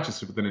be conscious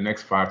within the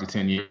next 5 to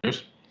 10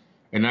 years.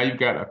 And now you've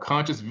got a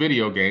conscious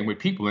video game with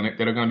people in it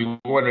that are going to be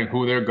wondering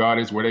who their God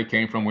is, where they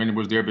came from, when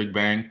was their Big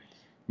Bang,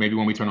 maybe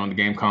when we turn on the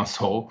game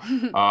console.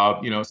 How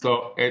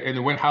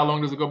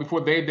long does it go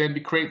before they then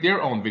create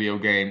their own video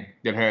game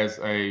that has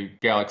a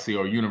galaxy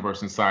or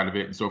universe inside of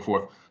it and so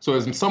forth. So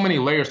there's so many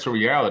layers to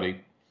reality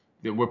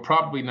that we're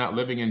probably not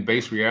living in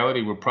base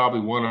reality. We're probably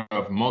one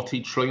of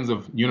multi-trillions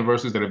of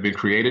universes that have been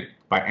created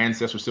by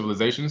ancestral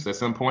civilizations at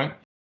some point.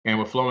 And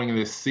we're flowing in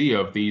this sea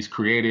of these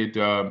created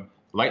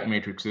light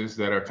matrices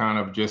that are kind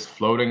of just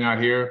floating out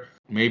here,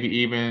 maybe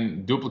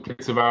even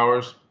duplicates of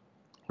ours,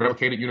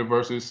 replicated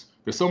universes.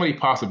 There's so many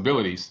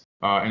possibilities,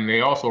 and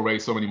they also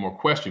raise so many more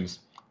questions.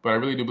 But I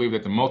really do believe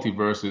that the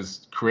multiverse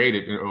is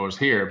created or is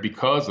here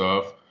because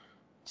of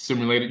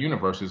simulated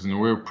universes, and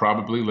we're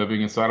probably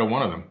living inside of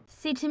one of them.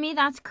 See, to me,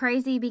 that's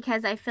crazy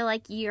because I feel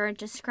like you're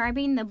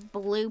describing the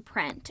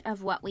blueprint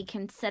of what we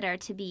consider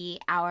to be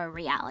our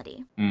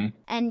reality. Mm.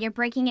 And you're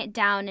breaking it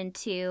down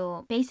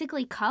into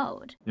basically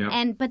code.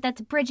 Yep. But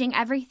that's bridging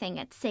everything.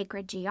 It's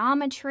sacred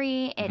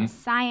geometry, it's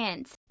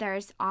science.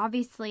 There's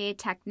obviously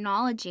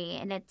technology,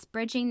 and it's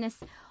bridging this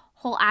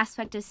whole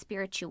aspect of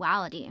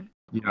spirituality.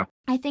 Yeah.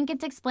 I think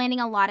it's explaining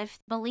a lot of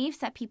beliefs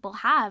that people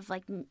have.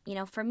 Like,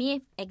 for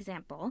me,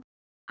 example,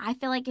 I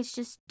feel like it's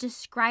just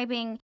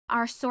describing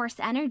our source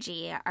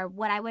energy, or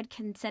what I would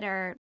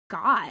consider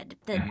God,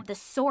 the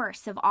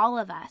source of all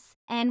of us.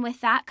 And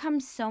with that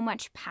comes so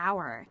much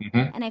power.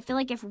 Mm-hmm. And I feel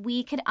like if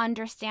we could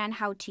understand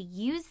how to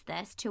use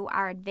this to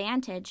our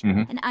advantage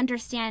and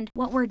understand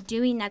what we're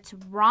doing that's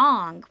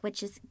wrong,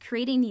 which is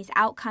creating these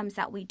outcomes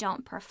that we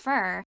don't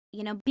prefer,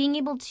 being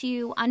able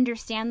to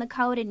understand the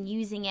code and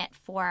using it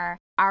for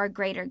our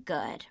greater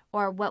good,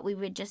 or what we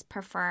would just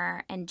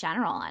prefer in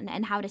general,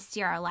 and how to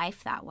steer our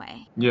life that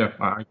way. Yeah,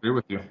 I agree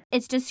with you.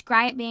 It's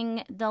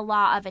describing the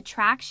law of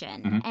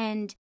attraction. Mm-hmm.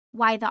 And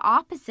why the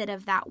opposite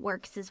of that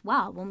works as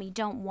well when we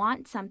don't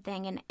want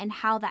something, and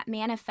how that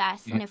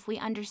manifests. And if we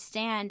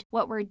understand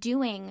what we're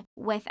doing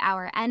with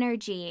our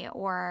energy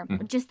or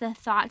just the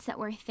thoughts that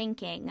we're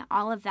thinking,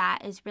 all of that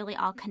is really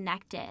all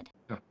connected.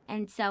 Yeah.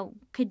 And so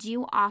could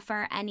you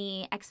offer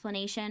any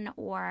explanation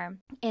or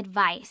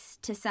advice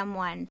to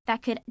someone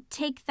that could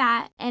take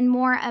that and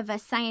more of a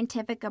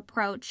scientific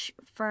approach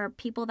for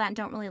people that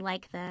don't really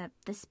like the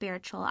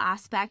spiritual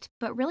aspect,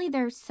 but really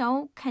they're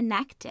so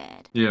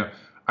connected? Yeah.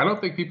 I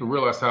don't think people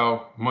realize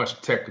how much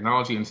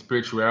technology and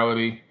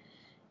spirituality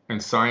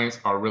and science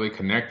are really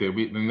connected.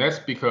 And that's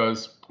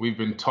because we've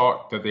been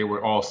taught that they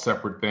were all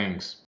separate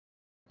things.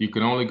 You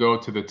can only go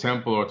to the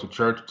temple or to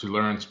church to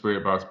learn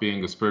about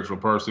being a spiritual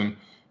person.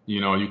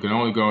 You can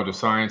only go to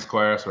science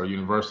class or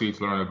university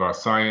to learn about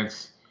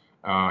science.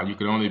 You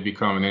can only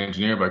become an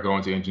engineer by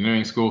going to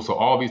engineering school. So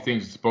all these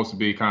things are supposed to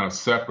be kind of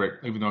separate,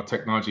 even though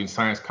technology and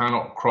science kind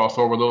of cross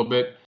over a little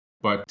bit.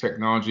 But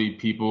technology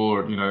people,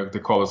 or they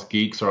call us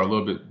geeks, are a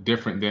little bit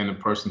different than a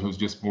person who's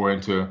just more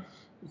into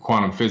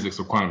quantum physics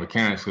or quantum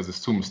mechanics, because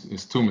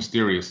it's too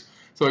mysterious.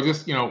 So it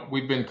just,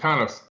 we've been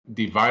kind of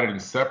divided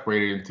and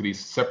separated into these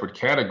separate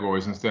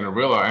categories instead of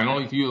realizing, and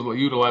only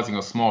utilizing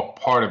a small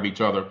part of each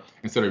other,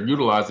 instead of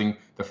utilizing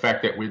the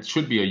fact that it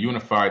should be a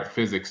unified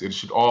physics. It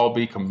should all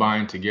be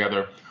combined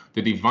together.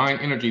 The divine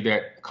energy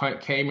that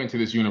came into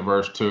this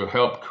universe to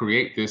help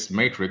create this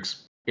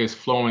matrix is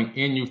flowing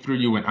in you, through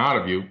you, and out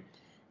of you.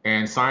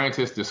 And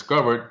scientists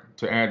discovered,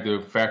 to add the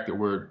fact that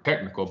we're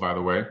technical, by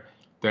the way,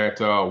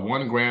 that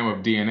 1 gram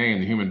of DNA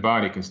in the human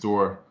body can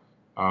store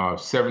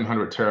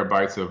 700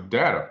 terabytes of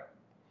data.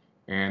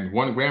 And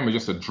 1 gram is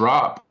just a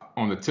drop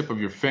on the tip of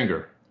your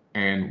finger.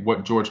 And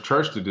what George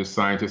Church did, this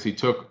scientist, he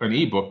took an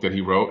ebook that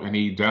he wrote and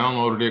he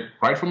downloaded it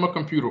right from a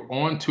computer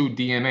onto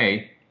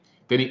DNA.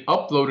 Then he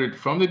uploaded it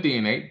from the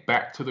DNA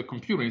back to the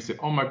computer. And he said,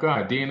 oh my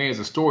God, DNA is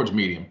a storage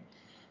medium.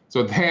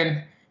 So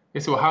then they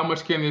said, well, how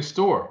much can this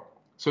store?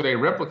 So they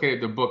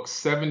replicated the book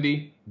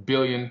 70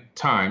 billion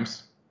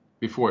times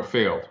before it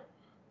failed.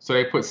 So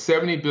they put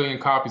 70 billion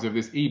copies of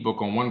this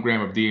ebook on 1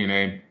 gram of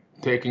DNA,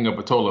 taking up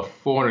a total of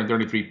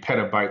 433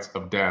 petabytes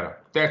of data.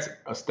 That's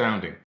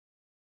astounding.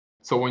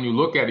 So when you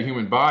look at the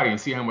human body and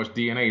see how much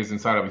DNA is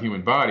inside of a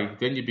human body,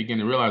 then you begin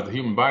to realize the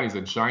human body is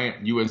a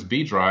giant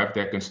USB drive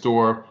that can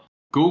store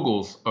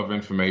Googles of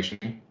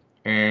information.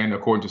 And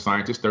according to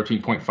scientists,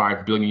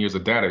 13.5 billion years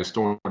of data is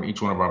stored in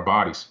each one of our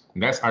bodies.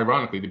 And that's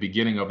ironically the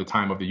beginning of the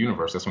time of the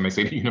universe. That's when they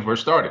say the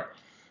universe started.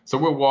 So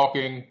we're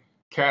walking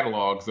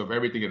catalogs of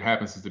everything that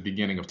happens since the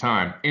beginning of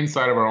time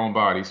inside of our own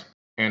bodies.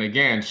 And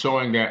again,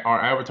 showing that our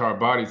avatar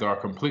bodies are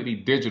completely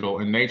digital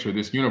in nature.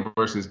 This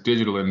universe is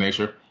digital in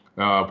nature.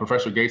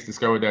 Professor Gates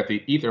discovered that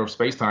the ether of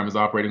space-time is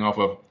operating off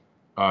of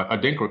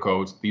Adinkra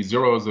codes. These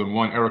 0s and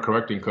 1 error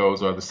correcting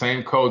codes are the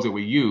same codes that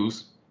we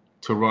use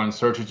to run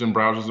search engine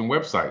browsers and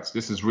websites.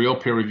 This is real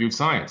peer-reviewed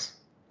science.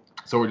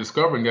 So we're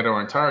discovering that our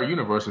entire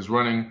universe is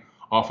running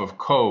off of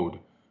code.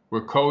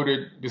 We're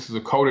coded, this is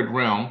a coded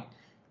realm,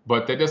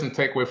 but that doesn't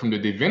take away from the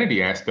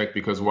divinity aspect,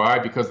 because why?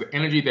 Because the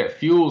energy that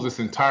fuels this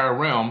entire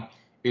realm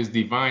is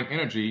divine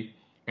energy,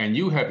 and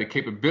you have the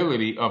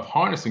capability of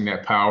harnessing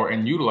that power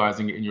and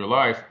utilizing it in your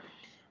life.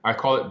 I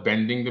call it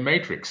bending the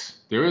matrix.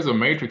 There is a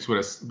matrix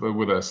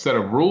with a set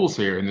of rules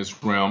here in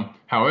this realm.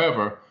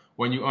 However,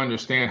 when you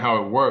understand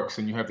how it works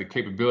and you have the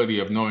capability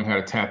of knowing how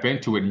to tap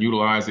into it and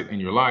utilize it in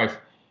your life,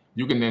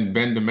 you can then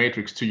bend the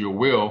matrix to your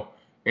will,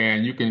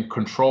 and you can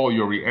control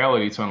your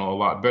reality tunnel a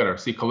lot better.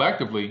 See,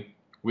 collectively,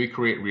 we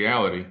create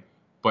reality,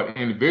 but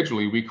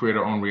individually, we create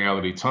our own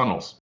reality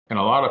tunnels. And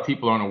a lot of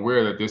people aren't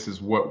aware that this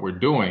is what we're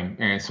doing.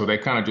 And so they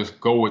kind of just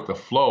go with the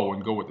flow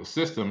and go with the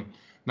system,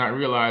 not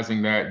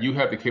realizing that you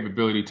have the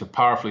capability to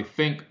powerfully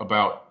think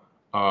about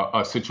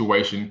a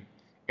situation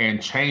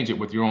and change it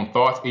with your own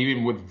thoughts,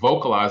 even with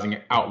vocalizing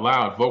it out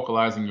loud,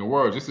 vocalizing your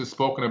words. This is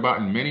spoken about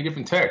in many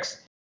different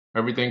texts.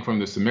 Everything from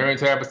the Sumerian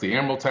tablets, the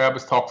Emerald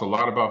tablets, talks a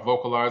lot about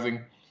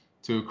vocalizing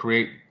to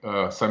create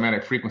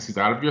cymatic frequencies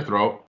out of your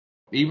throat.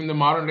 Even the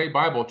modern day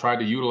Bible tried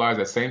to utilize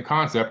that same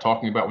concept,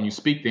 talking about when you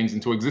speak things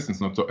into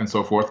existence and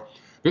so forth.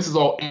 This is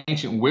all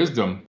ancient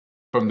wisdom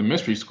from the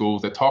mystery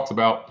schools that talks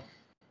about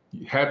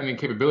having the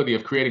capability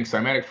of creating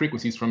cymatic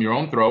frequencies from your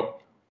own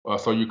throat.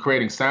 So you're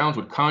creating sounds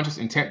with conscious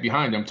intent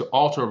behind them to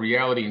alter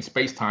reality and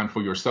space-time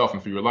for yourself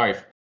and for your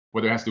life,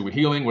 whether it has to do with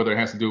healing, whether it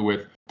has to do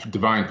with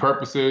divine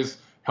purposes,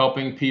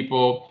 helping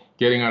people,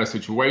 getting out of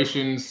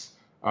situations,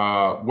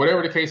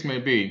 whatever the case may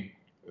be,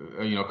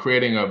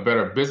 creating a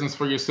better business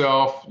for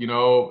yourself,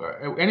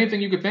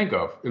 anything you could think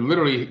of.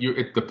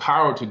 The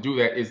power to do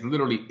that is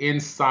literally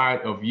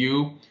inside of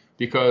you,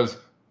 because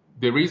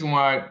the reason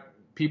why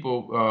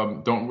people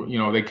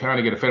they kind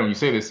of get offended when you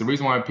say this. The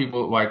reason why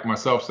people like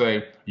myself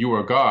say you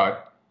are God,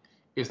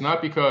 it's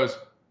not because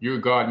you're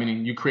God,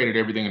 meaning you created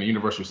everything in the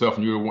universe yourself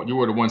and you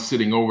were the one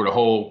sitting over the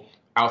whole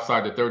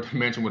outside the third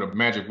dimension with a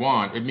magic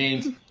wand. It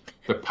means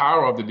the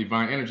power of the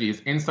divine energy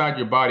is inside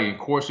your body and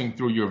coursing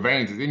through your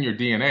veins. It's in your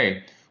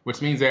DNA,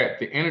 which means that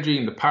the energy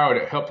and the power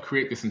that helped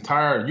create this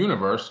entire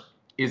universe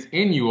is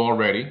in you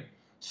already.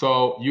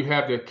 So you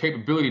have the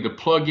capability to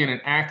plug in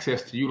and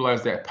access to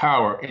utilize that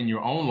power in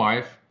your own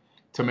life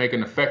to make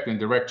an effect and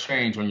direct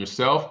change on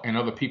yourself and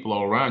other people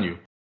all around you.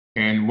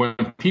 And when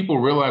people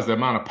realize the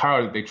amount of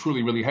power that they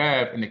truly, really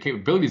have and the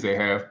capabilities they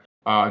have,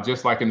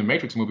 just like in the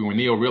Matrix movie, when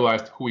Neo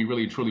realized who he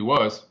really, truly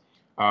was,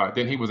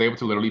 then he was able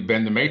to literally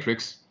bend the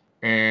Matrix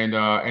and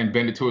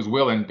bend it to his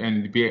will,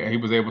 and he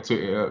was able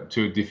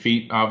to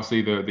defeat,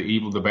 obviously, the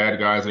evil, the bad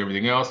guys and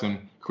everything else,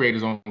 and create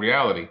his own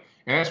reality.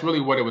 And that's really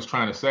what it was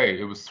trying to say.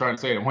 It was trying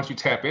to say that once you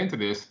tap into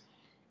this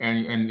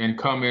and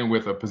come in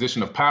with a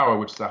position of power,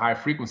 which is a high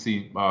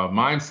frequency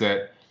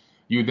mindset,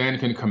 you then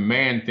can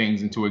command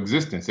things into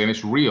existence, and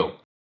it's real.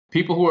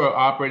 People who are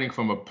operating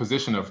from a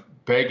position of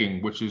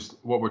begging, which is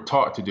what we're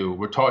taught to do,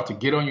 we're taught to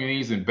get on your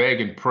knees and beg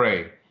and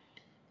pray.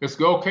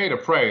 It's okay to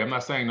pray. I'm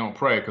not saying don't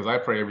pray, because I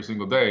pray every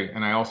single day,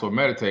 and I also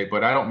meditate,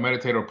 but I don't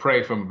meditate or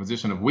pray from a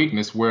position of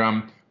weakness where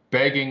I'm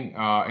begging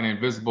an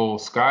invisible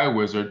sky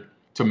wizard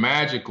to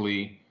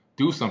magically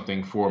do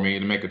something for me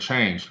to make a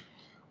change.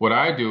 What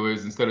I do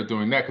is, instead of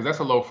doing that, because that's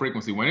a low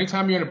frequency, when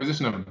anytime you're in a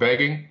position of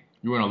begging,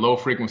 you're in a low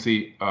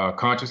frequency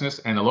consciousness,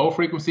 and the low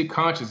frequency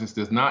consciousness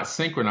does not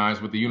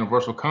synchronize with the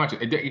universal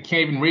consciousness. It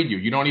can't even read you.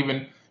 You don't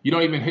even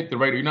hit the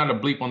radar. You're not a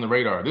bleep on the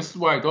radar. This is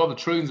why all the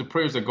trillions of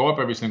prayers that go up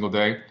every single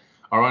day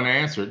are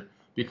unanswered,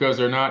 because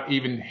they're not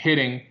even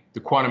hitting the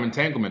quantum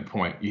entanglement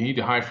point. You need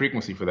the high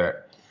frequency for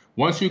that.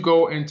 Once you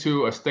go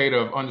into a state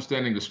of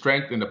understanding the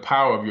strength and the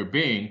power of your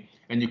being,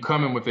 and you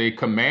come in with a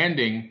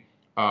commanding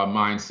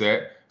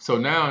mindset, so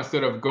now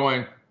instead of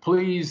going,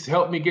 please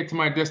help me get to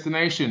my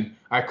destination,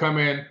 I come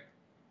in,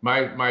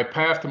 my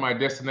path to my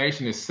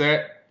destination is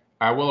set.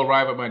 I will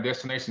arrive at my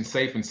destination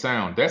safe and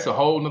sound. That's a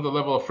whole nother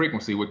level of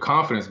frequency with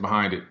confidence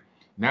behind it.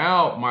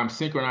 Now I'm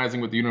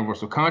synchronizing with the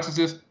universal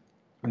consciousness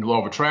and the law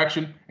of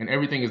attraction, and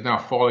everything is now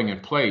falling in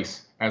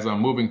place as I'm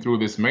moving through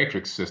this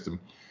matrix system.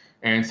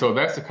 And so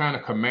that's the kind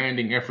of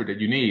commanding effort that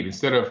you need.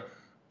 Instead of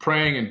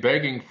praying and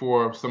begging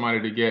for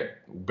somebody to get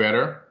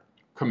better,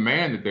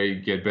 command that they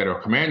get better,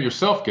 command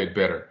yourself get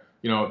better.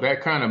 That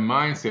kind of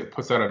mindset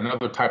puts out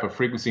another type of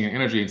frequency and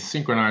energy and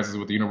synchronizes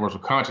with the universal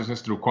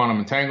consciousness through quantum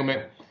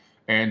entanglement,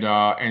 and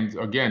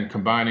again,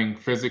 combining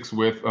physics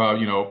with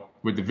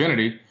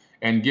divinity,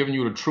 and giving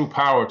you the true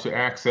power to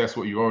access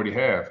what you already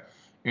have.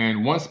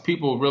 And once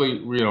people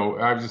really,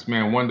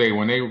 one day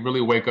when they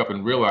really wake up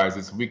and realize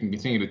this, we can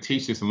continue to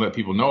teach this and let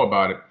people know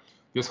about it,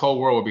 this whole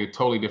world will be a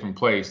totally different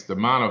place. The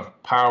amount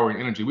of power and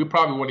energy, we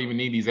probably wouldn't even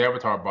need these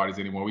avatar bodies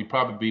anymore. We'd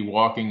probably be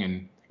walking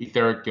in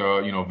etheric,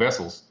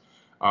 vessels.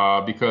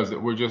 Because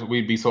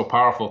we'd be so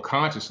powerful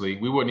consciously,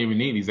 we wouldn't even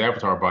need these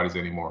avatar bodies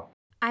anymore.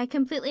 I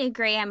completely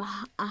agree. I'm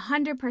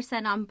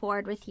 100% on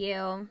board with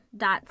you.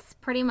 That's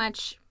pretty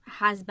much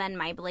has been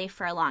my belief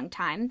for a long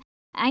time.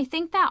 And I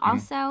think that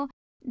also,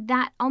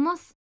 that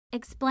almost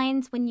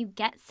explains when you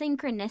get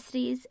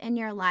synchronicities in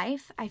your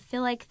life, I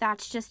feel like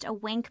that's just a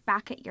wink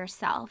back at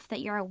yourself, that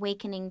you're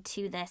awakening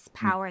to this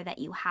power that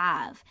you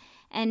have.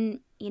 And,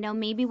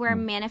 maybe we're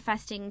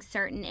manifesting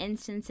certain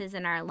instances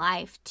in our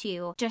life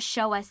to just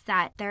show us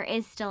that there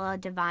is still a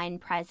divine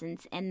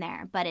presence in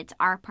there, but it's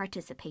our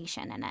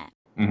participation in it.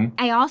 Mm-hmm.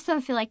 I also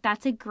feel like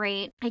that's a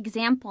great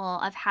example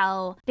of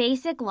how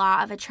basic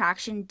law of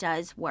attraction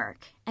does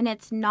work. And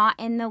it's not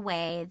in the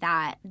way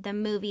that the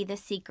movie The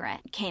Secret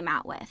came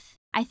out with.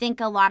 I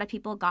think a lot of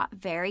people got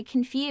very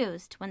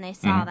confused when they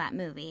saw that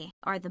movie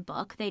or the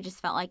book. They just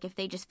felt like if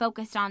they just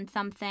focused on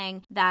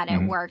something, that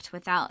it worked,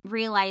 without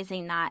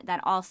realizing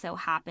that also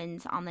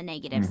happens on the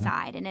negative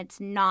side. And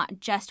it's not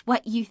just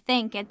what you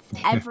think, it's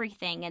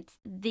everything. It's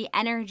the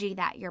energy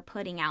that you're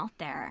putting out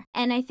there.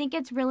 And I think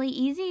it's really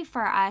easy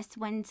for us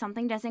when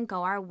something doesn't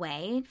go our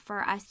way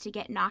for us to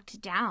get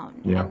knocked down.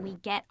 Yeah. And we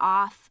get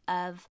off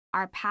of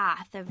our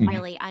path of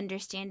really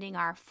understanding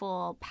our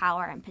full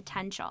power and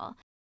potential.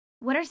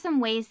 What are some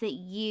ways that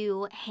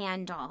you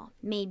handle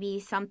maybe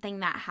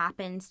something that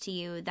happens to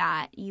you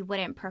that you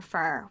wouldn't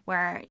prefer,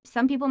 where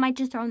some people might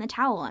just throw in the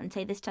towel and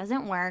say, this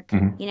doesn't work,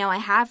 I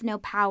have no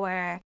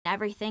power,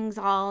 everything's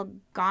all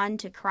gone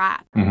to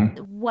crap.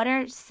 What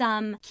are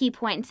some key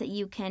points that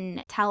you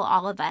can tell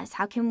all of us?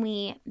 How can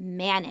we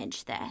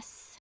manage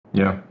this?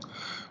 Yeah.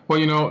 Well,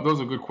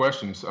 those are good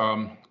questions.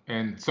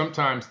 And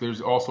sometimes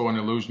there's also an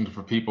illusion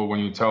for people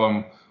when you tell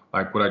them,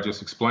 like what I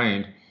just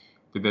explained,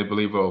 that they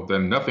believe,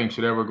 then nothing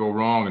should ever go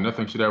wrong and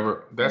nothing should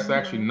ever. That's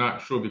actually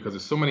not true, because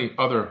there's so many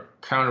other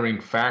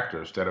countering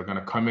factors that are going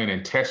to come in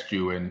and test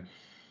you and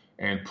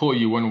pull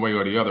you one way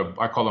or the other.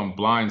 I call them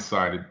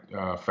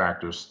blindsided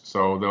factors.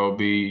 So there'll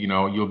be,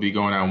 you'll be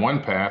going down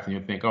one path and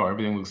you'll think, oh,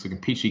 everything looks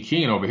like peachy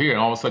keen over here. And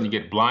all of a sudden you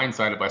get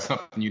blindsided by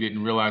something you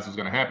didn't realize was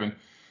going to happen.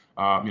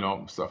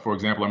 So for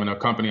example, I'm in a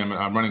company,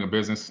 I'm running a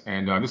business,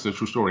 and this is a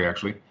true story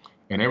actually.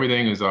 And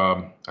everything is,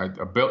 I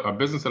built a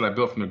business that I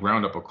built from the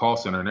ground up, a call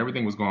center, and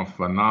everything was going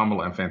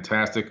phenomenal and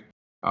fantastic.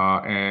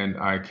 And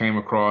I came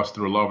across,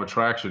 through a law of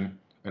attraction,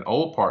 an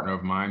old partner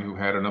of mine who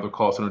had another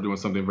call center doing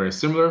something very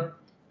similar.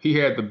 He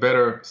had the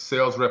better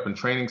sales rep and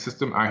training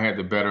system. I had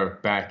the better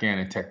back end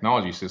and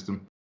technology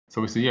system.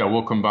 So we said, yeah,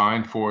 we'll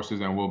combine forces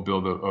and we'll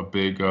build a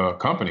big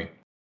company.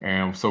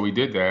 And so we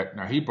did that.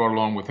 Now, he brought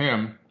along with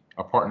him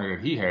a partner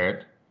that he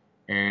had.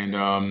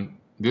 And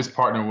this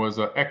partner was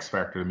an X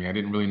factor to me. I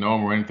didn't really know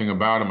him or anything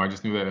about him. I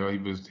just knew that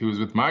he was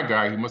with my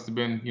guy. He must have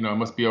been, it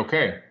must be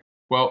okay.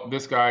 Well,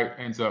 this guy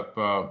ends up,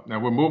 now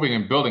we're moving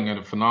and building at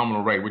a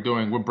phenomenal rate.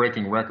 We're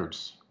breaking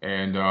records.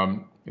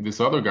 And this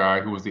other guy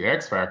who was the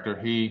X factor,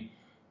 he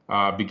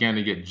began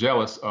to get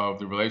jealous of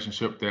the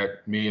relationship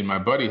that me and my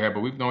buddy had, but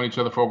we've known each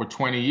other for over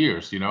 20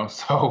 years,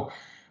 So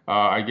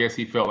I guess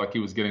he felt like he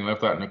was getting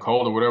left out in the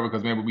cold or whatever,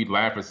 because maybe we'd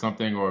laugh at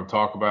something or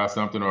talk about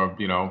something or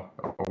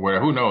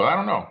whatever. Who knows? I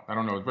don't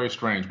know. It's very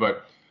strange.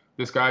 But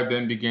this guy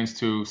then begins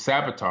to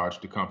sabotage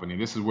the company.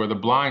 This is where the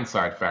blind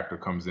side factor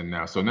comes in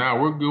now. So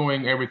now we're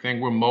doing everything.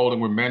 We're molding,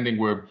 we're mending,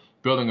 we're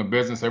building a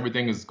business.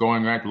 Everything is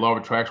going right. The law of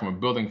attraction. We're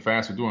building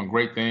fast. We're doing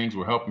great things.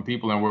 We're helping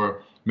people, and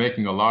we're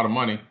making a lot of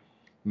money.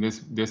 And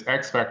this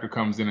X factor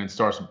comes in and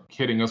starts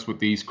hitting us with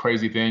these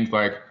crazy things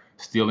like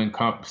stealing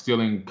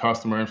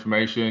customer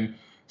information,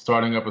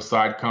 starting up a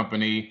side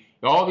company,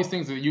 all these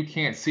things that you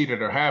can't see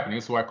that are happening.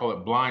 That's why I call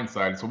it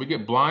blindsided. So we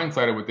get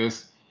blindsided with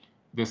this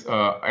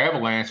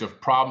avalanche of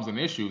problems and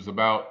issues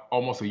about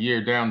almost a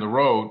year down the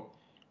road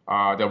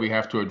that we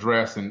have to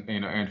address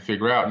and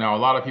figure out. Now, a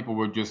lot of people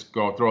would just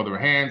go throw their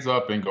hands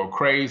up and go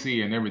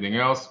crazy and everything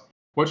else.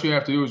 What you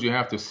have to do is you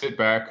have to sit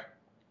back,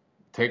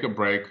 take a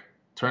break,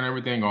 turn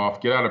everything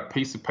off, get out a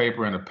piece of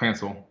paper and a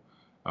pencil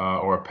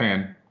or a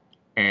pen,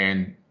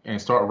 and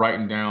start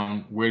writing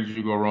down, where did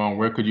you go wrong?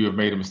 Where could you have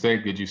made a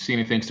mistake? Did you see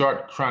anything?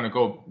 Start trying to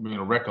go,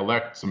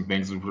 recollect some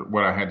things of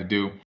what I had to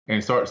do,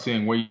 and start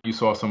seeing where you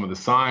saw some of the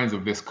signs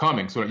of this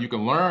coming, so that you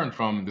can learn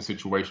from the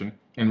situation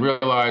and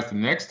realize the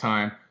next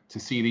time to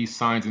see these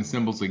signs and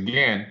symbols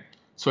again,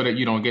 so that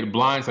you don't get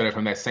blindsided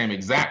from that same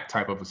exact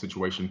type of a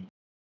situation.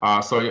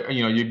 So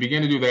you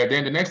begin to do that.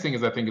 Then the next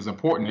thing I think is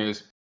important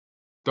is,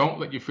 don't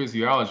let your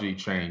physiology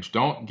change.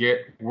 Don't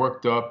get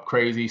worked up,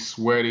 crazy,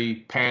 sweaty,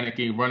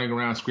 panicky, running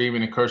around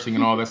screaming and cursing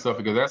and all that stuff,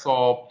 because that's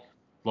all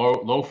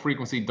low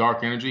frequency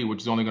dark energy,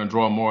 which is only going to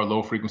draw more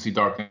low frequency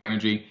dark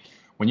energy.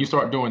 When you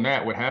start doing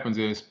that, what happens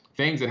is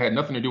things that had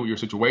nothing to do with your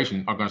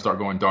situation are going to start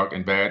going dark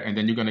and bad, and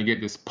then you're going to get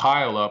this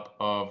pile up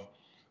of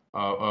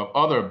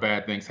other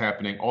bad things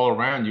happening all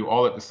around you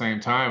all at the same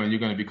time, and you're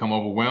going to become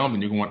overwhelmed,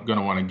 and you're going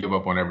to want to give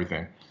up on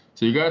everything.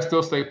 So you got to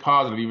still stay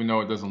positive, even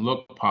though it doesn't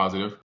look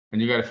positive.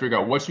 And you got to figure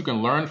out what you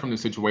can learn from the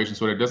situation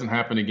so that it doesn't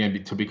happen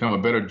again, to become a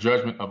better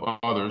judgment of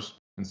others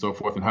and so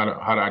forth, and how to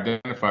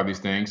identify these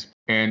things.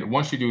 And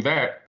once you do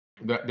that,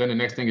 then the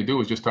next thing to do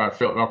is just start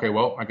feeling, okay,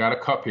 well, I got a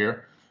cup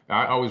here.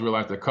 I always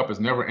realize the cup is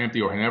never empty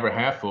or never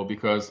half full,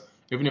 because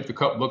even if the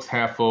cup looks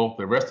half full,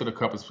 the rest of the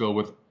cup is filled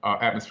with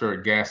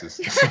atmospheric gases.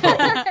 So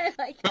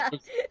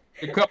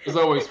the cup is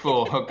always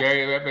full,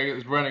 okay?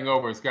 It's running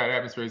over. It's got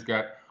atmosphere. It's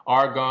got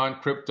argon,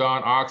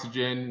 krypton,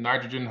 oxygen,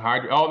 nitrogen,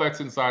 hydrogen, all that's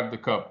inside the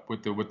cup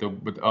with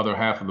the other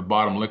half of the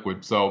bottom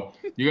liquid. So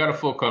you got a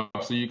full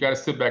cup. So you got to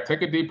sit back,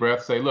 take a deep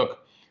breath, say, look,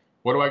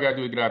 what do I got to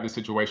do to get out of this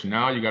situation?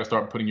 Now you got to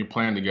start putting your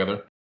plan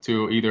together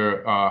to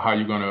either how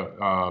you're going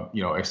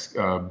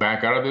to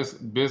back out of this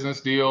business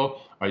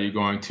deal. Are you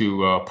going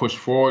to push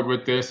forward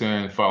with this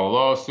and file a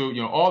lawsuit?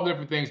 All the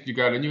different things you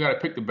got, and you got to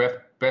pick the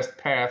best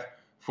path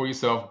for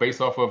yourself based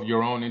off of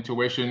your own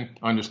intuition,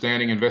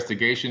 understanding,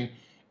 investigation,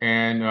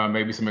 and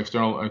maybe some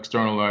external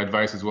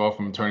advice as well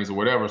from attorneys or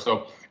whatever.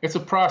 So it's a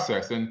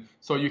process. And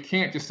so you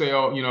can't just say,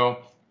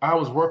 I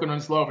was working on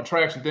this law of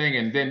attraction thing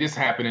and then this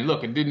happened and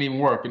look, it didn't even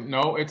work.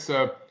 No,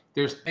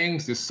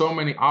 there's so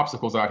many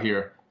obstacles out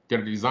here that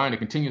are designed to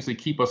continuously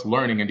keep us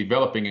learning and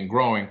developing and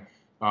growing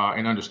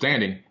and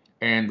understanding.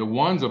 And the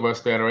ones of us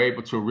that are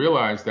able to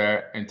realize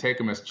that and take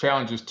them as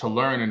challenges to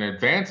learn and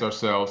advance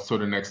ourselves to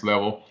the next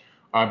level,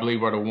 I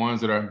believe, are the ones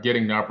that are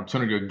getting the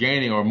opportunity, or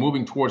gaining or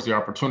moving towards the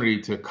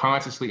opportunity to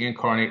consciously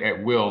incarnate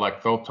at will,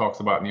 like Thoth talks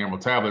about in the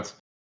Emerald Tablets,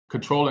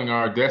 controlling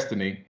our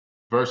destiny,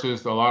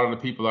 versus a lot of the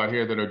people out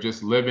here that are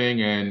just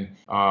living and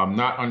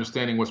not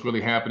understanding what's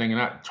really happening and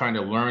not trying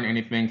to learn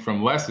anything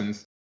from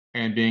lessons,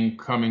 and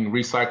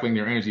recycling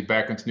their energy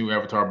back into new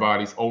avatar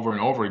bodies over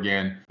and over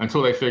again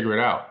until they figure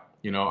it out.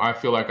 I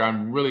feel like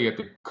I'm really at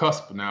the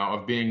cusp now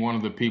of being one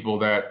of the people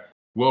that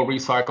will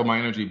recycle my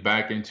energy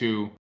back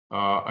into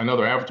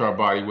another avatar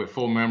body with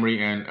full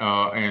memory and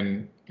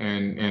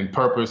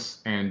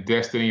purpose and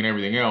destiny and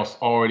everything else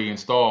already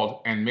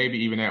installed, and maybe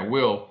even at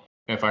will,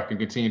 if I can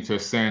continue to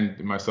ascend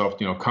myself,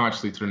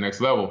 consciously to the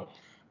next level.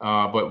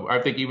 But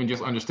I think even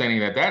just understanding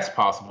that that's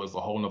possible is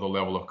a whole nother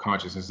level of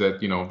consciousness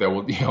that that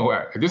will,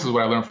 this is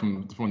what I learned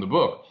from the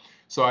book.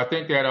 So I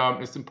think that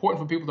it's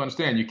important for people to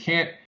understand you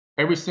can't.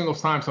 Every single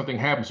time something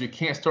happens, you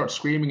can't start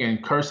screaming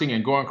and cursing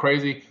and going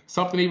crazy.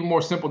 Something even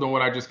more simple than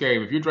what I just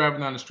gave. If you're driving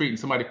down the street and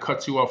somebody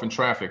cuts you off in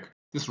traffic,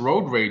 this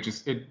road rage,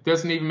 it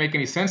doesn't even make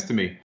any sense to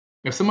me.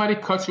 If somebody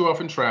cuts you off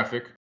in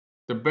traffic,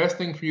 the best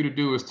thing for you to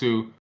do is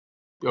to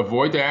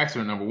avoid the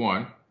accident, number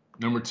one.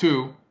 Number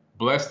two,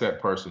 bless that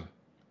person.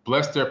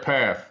 Bless their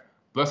path.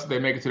 Bless that they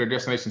make it to their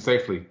destination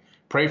safely.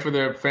 Pray for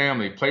their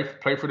family.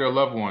 Pray for their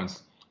loved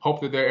ones.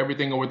 Hope that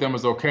everything with them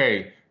is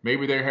okay.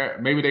 Maybe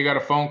they got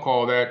a phone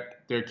call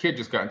that their kid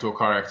just got into a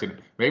car accident.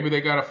 Maybe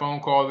they got a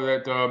phone call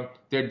that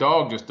their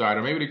dog just died,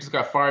 or maybe they just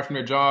got fired from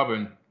their job,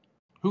 and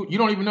you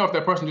don't even know if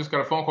that person just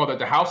got a phone call that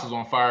the house is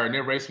on fire and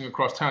they're racing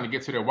across town to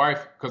get to their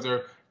wife because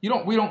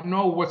we don't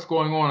know what's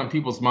going on in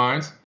people's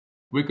minds.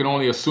 We can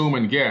only assume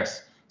and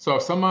guess. So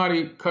if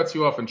somebody cuts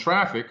you off in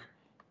traffic,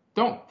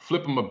 don't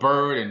flip them a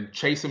bird and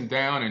chase them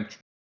down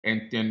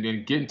and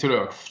get into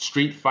the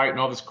street fight and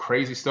all this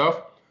crazy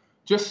stuff.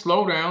 Just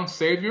slow down,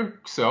 save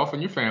yourself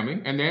and your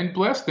family, and then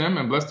bless them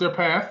and bless their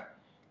path.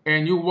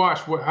 And you'll watch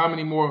how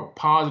many more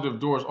positive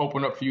doors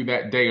open up for you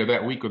that day or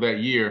that week or that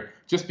year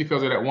just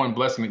because of that one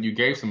blessing that you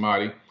gave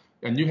somebody.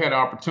 And you had an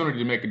opportunity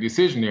to make a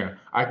decision there.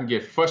 I can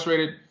get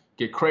frustrated,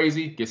 get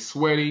crazy, get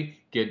sweaty,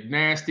 get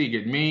nasty,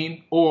 get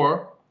mean,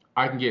 or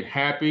I can get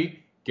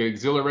happy, get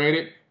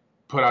exhilarated,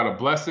 put out a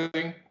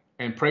blessing,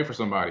 and pray for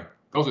somebody.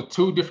 Those are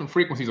two different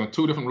frequencies on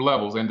two different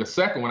levels. And the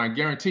second one, I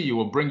guarantee you,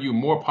 will bring you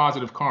more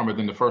positive karma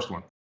than the first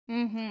one.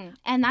 Mm-hmm.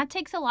 And that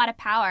takes a lot of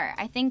power.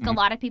 I think a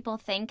lot of people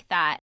think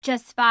that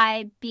just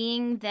by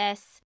being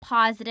this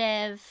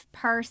positive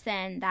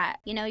person that,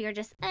 you're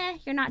just,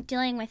 you're not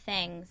dealing with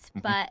things.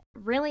 But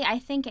really, I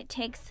think it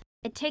takes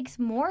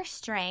more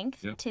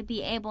strength to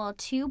be able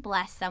to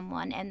bless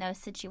someone in those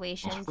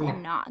situations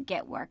and not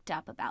get worked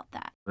up about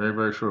that. Very,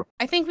 very true.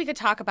 I think we could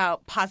talk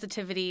about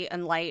positivity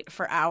and light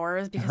for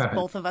hours because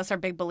both of us are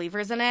big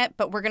believers in it.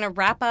 But we're going to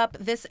wrap up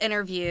this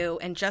interview.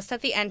 And just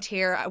at the end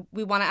here,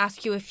 we want to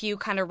ask you a few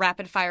kind of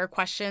rapid fire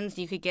questions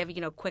you could give,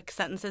 quick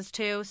sentences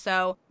to.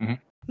 So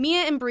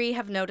Mia and Bree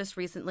have noticed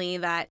recently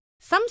that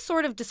some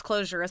sort of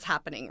disclosure is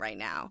happening right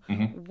now,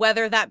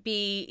 whether that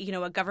be,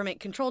 a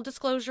government-controlled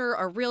disclosure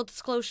or real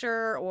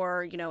disclosure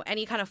or,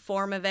 any kind of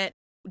form of it.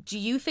 Do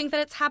you think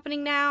that it's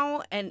happening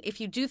now? And if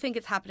you do think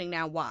it's happening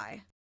now,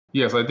 why?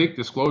 Yes, I think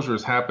disclosure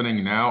is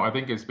happening now. I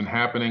think it's been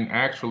happening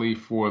actually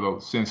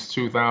since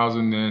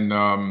 2000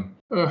 and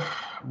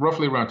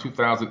roughly around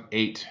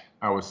 2008,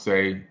 I would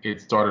say.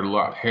 It started a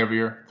lot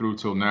heavier through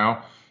till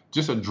now.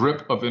 Just a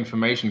drip of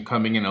information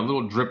coming in, a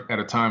little drip at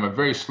a time, a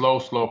very slow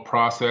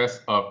process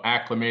of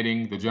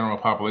acclimating the general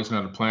population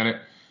of the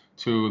planet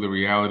to the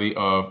reality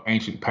of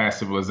ancient past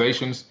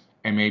civilizations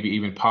and maybe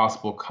even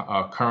possible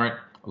current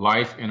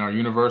life in our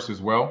universe as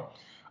well.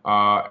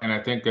 And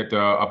I think that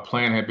a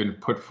plan had been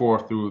put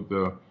forth through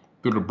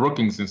the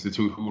Brookings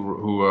Institute,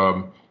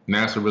 who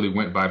NASA really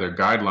went by their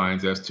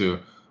guidelines as to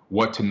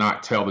what to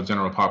not tell the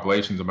general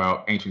populations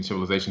about ancient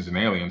civilizations and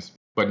aliens.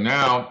 But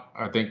now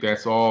I think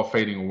that's all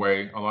fading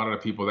away. A lot of the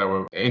people that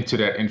were into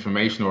that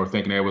information or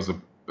thinking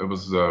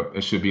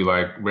it should be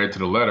like read to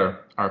the letter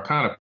are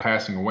kind of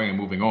passing away and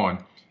moving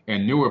on.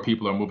 And newer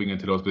people are moving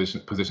into those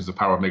positions of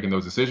power, making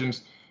those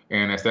decisions.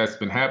 And as that's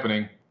been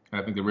happening,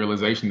 I think the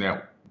realization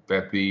that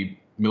the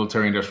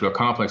military-industrial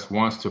complex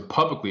wants to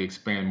publicly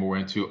expand more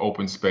into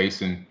open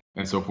space and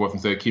so forth,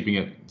 instead of keeping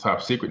it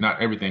top secret.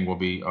 Not everything will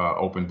be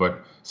open,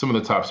 but some of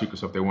the top secret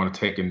stuff they want to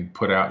take and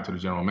put out into the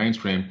general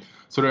mainstream.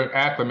 So they're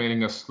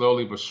acclimating us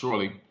slowly but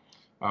surely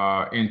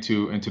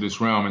into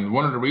this realm. And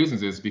one of the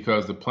reasons is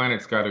because the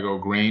planet's got to go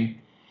green.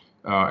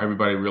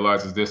 Everybody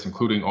realizes this,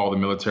 including all the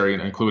military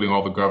and including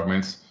all the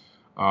governments.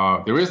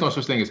 There is no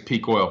such thing as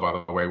peak oil,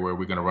 by the way, where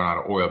we're going to run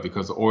out of oil,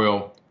 because the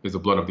oil is the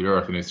blood of the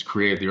earth, and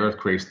the earth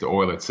creates the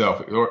oil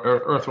itself.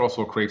 Earth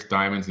also creates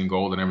diamonds and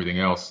gold and everything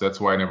else. That's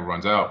why it never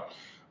runs out.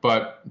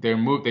 But they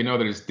know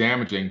that it's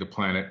damaging the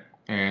planet.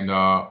 And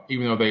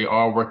even though they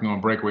are working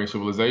on breakaway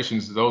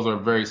civilizations, those are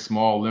very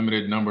small,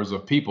 limited numbers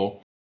of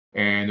people.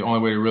 And the only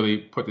way to really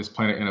put this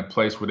planet in a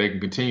place where they can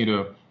continue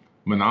to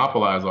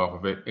monopolize off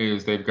of it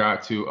is they've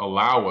got to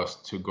allow us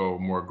to go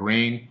more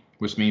green,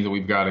 which means that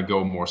we've got to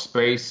go more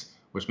space,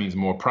 which means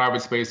more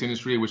private space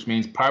industry, which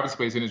means private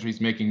space industry is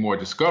making more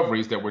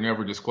discoveries that were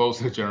never disclosed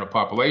to the general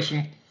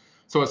population.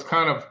 So it's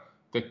kind of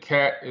the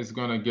cat is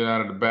going to get out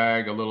of the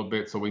bag a little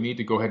bit. So we need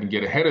to go ahead and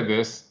get ahead of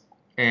this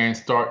and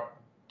start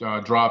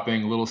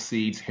dropping little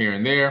seeds here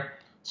and there,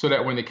 so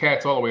that when the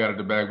cat's all the way out of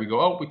the bag, we go,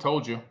 oh, we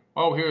told you.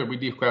 Oh, here, we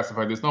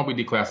declassified this. No, we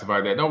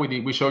declassified that. No,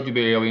 we showed you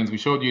the aliens. We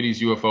showed you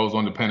these UFOs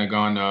on the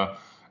Pentagon,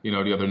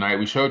 the other night.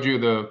 We showed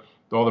you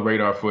all the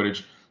radar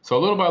footage. So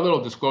little by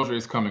little, disclosure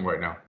is coming right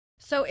now.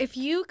 So if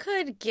you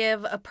could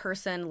give a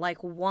person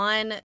like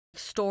one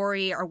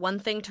story or one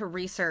thing to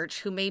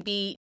research who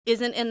maybe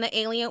isn't in the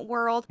alien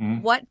world,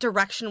 what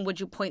direction would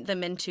you point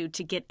them into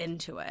to get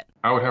into it?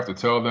 I would have to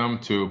tell them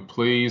to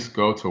please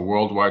go to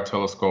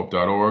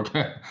worldwidetelescope.org.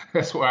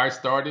 That's where I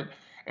started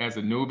as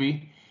a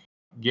newbie.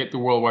 Get the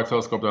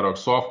worldwidetelescope.org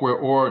software,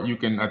 or you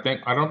can,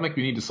 I don't think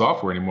you need the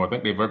software anymore. I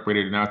think they've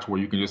upgraded it now to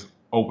where you can just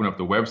open up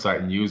the website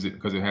and use it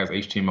because it has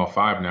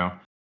HTML5 now.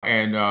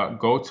 And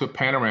go to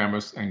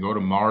panoramas and go to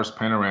Mars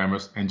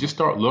panoramas and just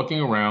start looking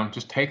around.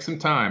 Just take some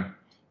time.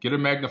 Get a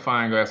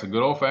magnifying glass, a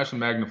good old-fashioned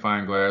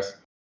magnifying glass,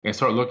 and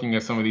start looking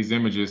at some of these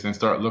images and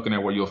start looking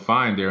at what you'll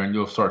find there. And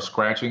you'll start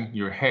scratching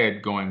your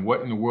head going,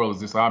 what in the world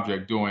is this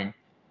object doing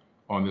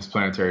on this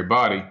planetary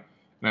body?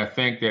 And I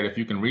think that if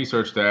you can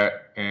research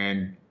that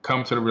and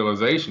come to the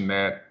realization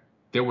that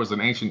there was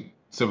an ancient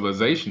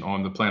civilization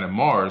on the planet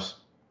Mars,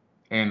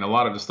 and a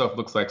lot of the stuff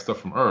looks like stuff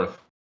from Earth,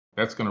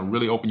 That's going to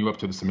really open you up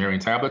to the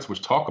Sumerian tablets,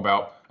 which talk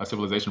about a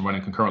civilization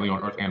running concurrently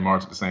on Earth and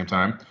Mars at the same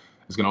time.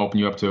 It's going to open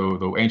you up to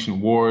the ancient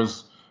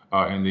wars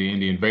and the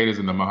Indian Vedas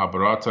and the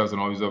Mahabharatas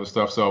and all these other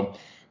stuff. So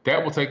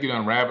that will take you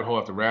down rabbit hole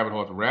after rabbit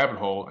hole after rabbit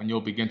hole, and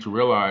you'll begin to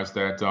realize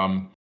that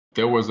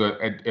there was an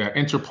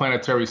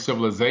interplanetary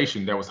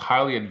civilization that was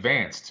highly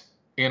advanced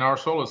in our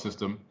solar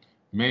system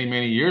many,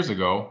 many years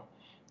ago,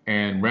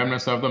 and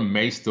remnants of them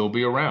may still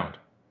be around.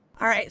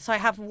 All right, so I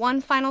have one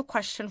final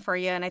question for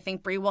you, and I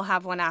think Bree will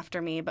have one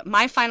after me. But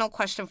my final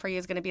question for you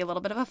is going to be a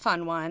little bit of a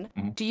fun one.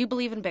 Mm-hmm. Do you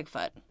believe in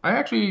Bigfoot? I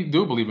actually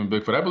do believe in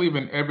Bigfoot. I believe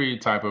in every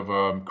type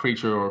of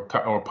creature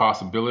or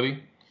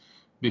possibility,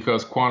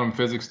 because quantum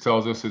physics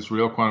tells us it's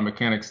real. Quantum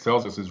mechanics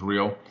tells us it's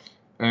real.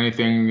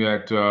 Anything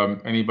that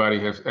anybody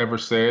has ever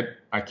said,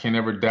 I can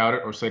never doubt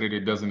it or say that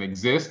it doesn't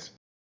exist,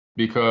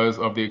 because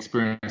of the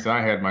experience I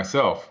had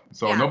myself.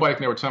 So Nobody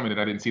can ever tell me that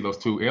I didn't see those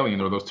two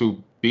aliens or those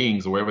two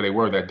beings or wherever they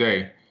were that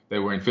day. They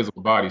were in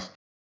physical bodies.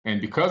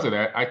 And because of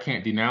that, I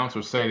can't denounce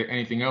or say that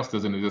anything else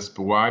doesn't exist.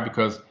 But why?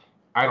 Because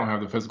I don't have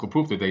the physical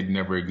proof that they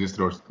never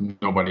existed or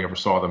nobody ever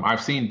saw them.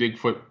 I've seen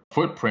Bigfoot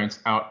footprints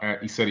out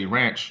at Isetti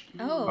Ranch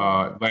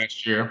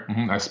last year.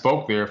 Mm-hmm. I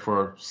spoke there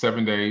for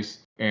 7 days.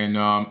 And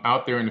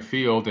out there in the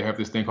field, they have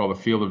this thing called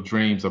the Field of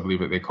Dreams, I believe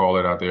that they call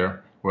it out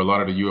there, where a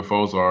lot of the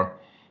UFOs are.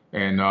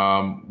 And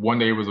one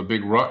day it was a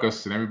big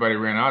ruckus, and everybody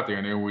ran out there,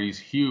 and there were these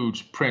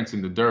huge prints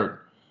in the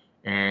dirt.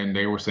 And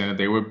they were saying that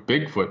they were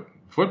Bigfoot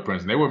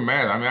footprints, and they were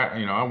mad. I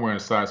mean, I'm wearing a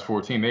size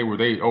 14.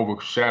 They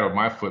overshadowed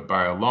my foot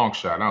by a long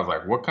shot. And I was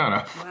like, what kind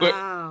of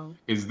foot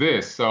is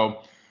this?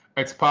 So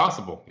it's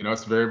possible.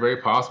 It's very, very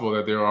possible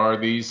that there are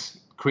these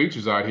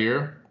creatures out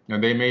here,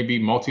 and they may be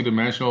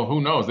multidimensional.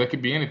 Who knows? They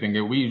could be anything.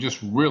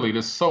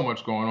 There's so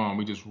much going on.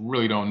 We just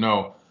really don't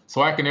know.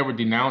 So I can never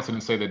denounce it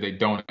and say that they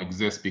don't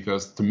exist,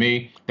 because to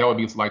me, that would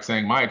be like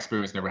saying my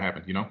experience never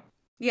happened,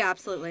 Yeah,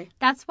 absolutely.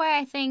 That's why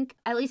I think,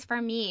 at least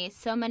for me,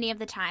 so many of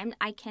the time,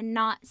 I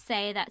cannot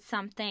say that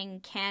something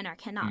can or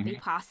cannot be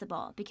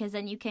possible, because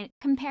then you can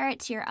compare it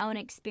to your own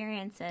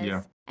experiences.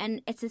 Yeah.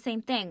 And it's the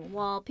same thing.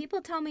 Well, people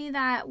tell me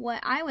that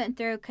what I went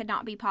through could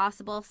not be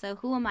possible, so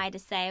who am I to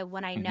say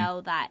when I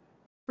know that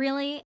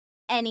really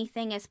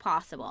anything is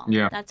possible?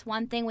 Yeah. That's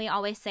one thing we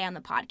always say on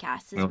the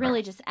podcast, is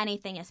really just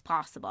anything is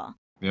possible.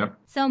 Yep.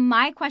 So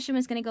my question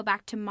was going to go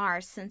back to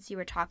Mars, since you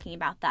were talking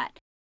about that.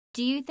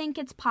 Do you think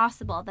it's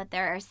possible that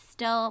there is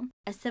still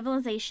a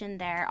civilization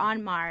there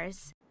on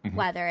Mars,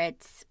 whether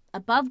it's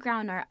above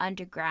ground or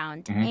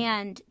underground?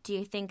 And do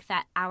you think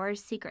that our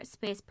secret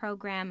space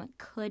program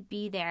could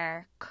be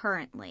there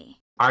currently?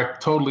 I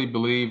totally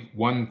believe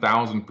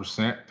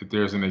 1,000% that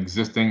there's an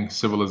existing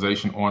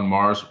civilization on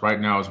Mars right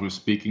now as we're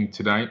speaking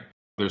tonight.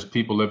 There's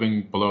people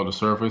living below the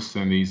surface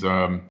in these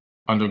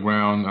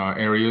underground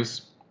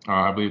areas.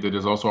 I believe that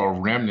there's also a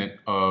remnant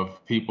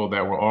of people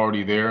that were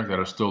already there that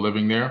are still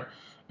living there.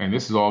 And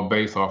this is all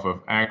based off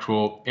of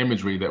actual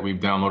imagery that we've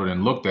downloaded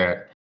and looked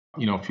at.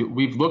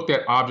 We've looked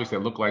at objects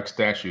that look like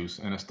statues,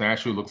 and a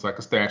statue looks like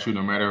a statue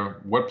no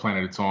matter what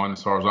planet it's on,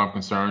 as far as I'm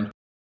concerned.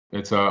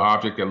 It's an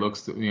object that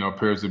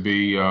appears to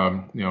be,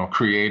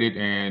 created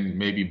and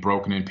maybe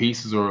broken in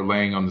pieces or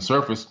laying on the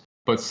surface.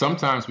 But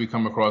sometimes we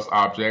come across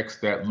objects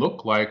that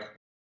look like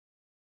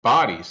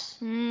bodies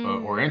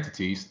or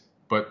entities.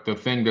 But the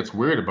thing that's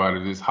weird about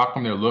it is, how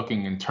come they're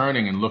looking and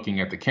turning and looking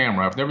at the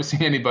camera? I've never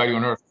seen anybody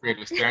on Earth create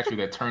a statue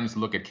that turns to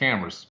look at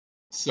cameras.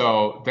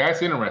 So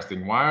that's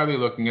interesting. Why are they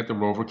looking at the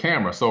rover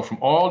camera? So from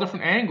all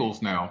different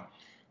angles now,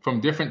 from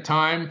different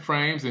time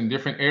frames and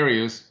different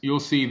areas, you'll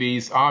see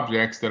these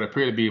objects that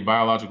appear to be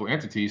biological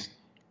entities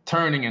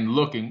turning and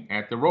looking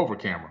at the rover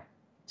camera.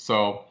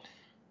 So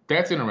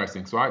that's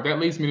interesting. So that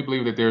leads me to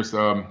believe that there's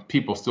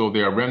people still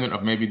there, a remnant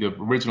of maybe the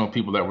original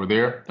people that were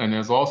there. And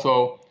there's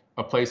also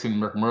a place in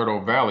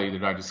McMurdo Valley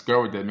that I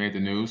discovered that made the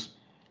news,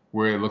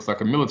 where it looks like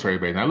a military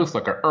base. Now, it looks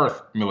like an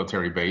Earth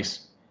military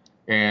base.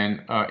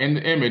 And in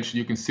the image,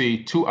 you can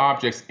see two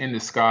objects in the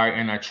sky,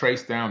 and I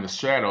traced down the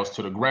shadows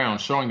to the ground,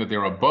 showing that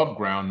they're above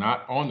ground,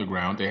 not on the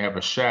ground. They have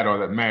a shadow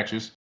that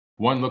matches.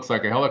 One looks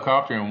like a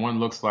helicopter, and one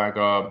looks like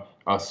a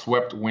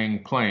swept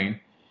wing plane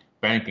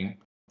banking.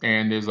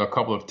 And there's a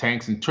couple of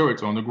tanks and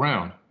turrets on the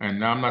ground. And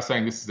now I'm not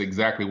saying this is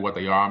exactly what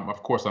they are.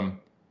 Of course, I'm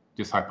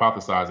just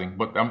hypothesizing,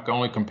 but I'm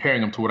only comparing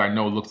them to what I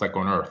know looks like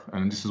on Earth.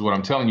 And this is what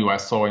I'm telling you I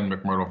saw in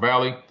McMurdo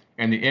Valley.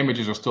 And the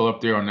images are still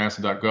up there on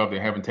NASA.gov. They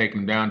haven't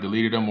taken them down,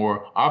 deleted them,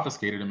 or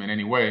obfuscated them in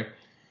any way.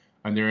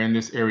 And they're in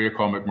this area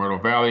called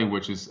McMurdo Valley,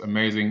 which is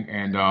amazing.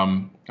 And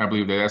I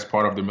believe that that's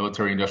part of the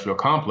military-industrial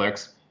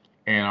complex.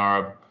 And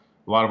a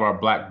lot of our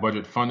black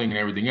budget funding and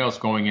everything else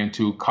going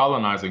into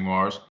colonizing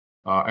Mars.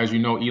 As you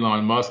know,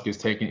 Elon Musk is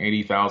taking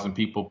 80,000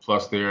 people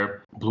plus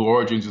there. Blue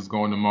Origins is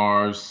going to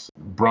Mars.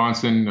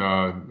 Bronson,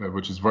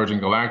 which is Virgin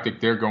Galactic,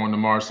 they're going to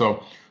Mars.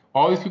 So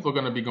all these people are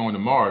going to be going to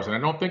Mars. And I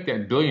don't think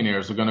that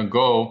billionaires are going to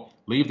go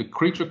leave the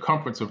creature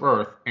comforts of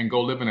Earth and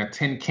go live in a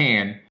tin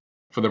can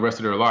for the rest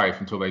of their life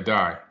until they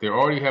die. They're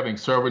already having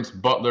servants,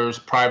 butlers,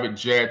 private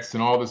jets,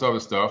 and all this other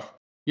stuff.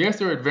 Yes,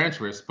 they're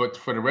adventurous, but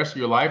for the rest of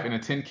your life in a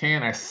tin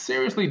can, I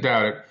seriously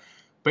doubt it.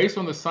 based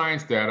on the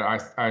science data,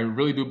 I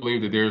really do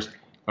believe that there's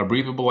a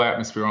breathable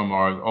atmosphere on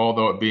Mars,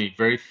 although it being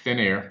very thin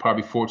air,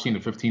 probably 14 to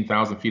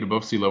 15,000 feet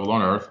above sea level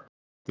on Earth.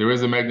 There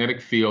is a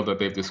magnetic field that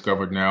they've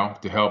discovered now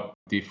to help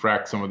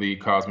diffract some of the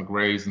cosmic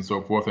rays and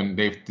so forth. And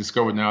they've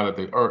discovered now that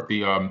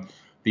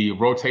the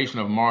rotation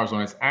of Mars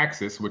on its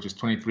axis, which is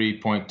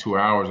 23.2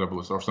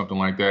 hours or something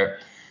like that,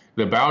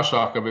 the bow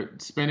shock of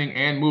it spinning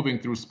and moving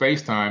through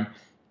space-time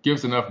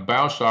gives enough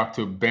bow shock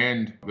to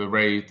bend the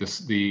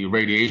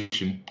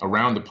radiation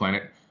around the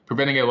planet,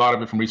 preventing a lot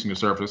of it from reaching the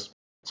surface.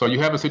 So you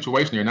have a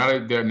situation here. Now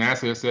that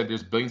NASA has said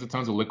there's billions of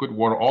tons of liquid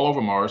water all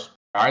over Mars,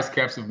 ice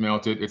caps have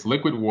melted, it's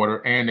liquid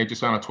water, and they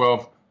just found a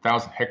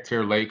 12,000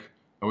 hectare lake,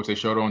 which they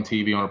showed on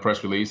TV on a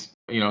press release.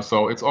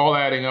 So it's all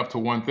adding up to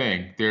one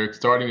thing. They're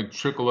starting to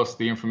trickle us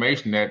the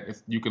information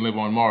that you can live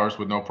on Mars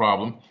with no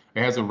problem.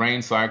 It has a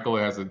rain cycle,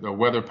 it has a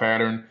weather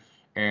pattern,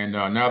 and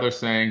now they're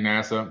saying,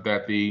 NASA,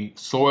 that the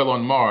soil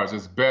on Mars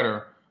is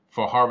better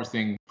for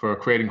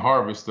creating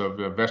harvest of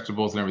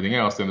vegetables and everything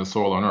else than the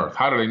soil on Earth.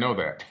 How do they know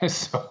that?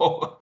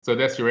 So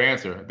that's your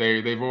answer.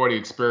 They've already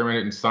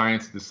experimented in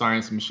science. The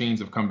science machines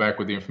have come back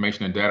with the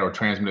information and data, or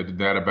transmitted the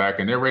data back,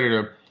 and they're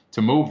ready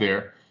to move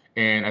there.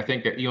 And I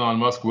think that Elon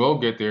Musk will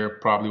get there,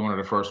 probably one of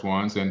the first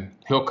ones, and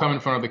he'll come in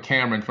front of the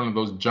camera, in front of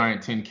those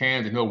giant tin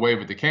cans, and he'll wave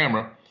at the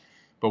camera.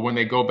 But when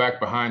they go back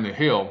behind the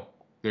hill,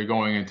 they're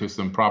going into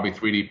some probably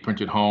 3D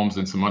printed homes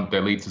and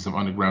that leads to some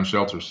underground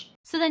shelters.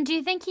 So then do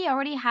you think he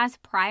already has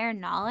prior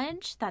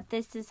knowledge that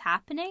this is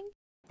happening?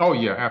 Oh,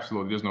 yeah,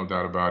 absolutely. There's no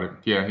doubt about it.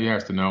 Yeah, he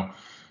has to know.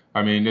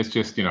 I mean, it's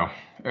just,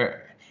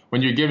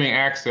 when you're giving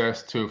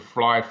access to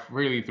fly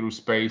freely through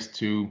space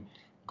to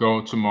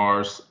go to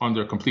Mars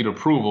under complete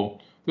approval,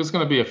 there's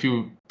going to be a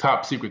few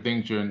top secret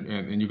things and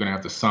you're going to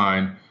have to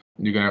sign.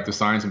 You're going to have to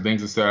sign some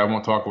things that say, I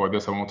won't talk about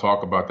this, I won't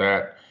talk about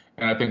that.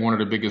 And I think one of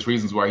the biggest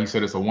reasons why he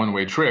said it's a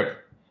one-way trip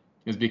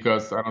is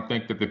because I don't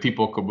think that the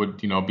people would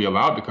be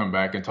allowed to come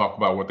back and talk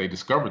about what they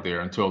discovered there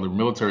until the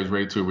military is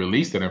ready to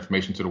release that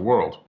information to the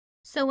world.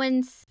 So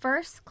when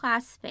first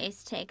class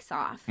space takes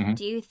off,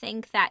 do you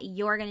think that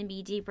you're going to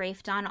be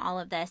debriefed on all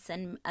of this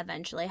and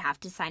eventually have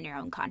to sign your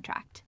own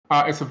contract?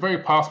 It's a very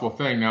possible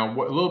thing. Now,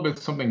 a little bit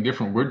something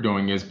different we're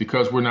doing is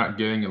because we're not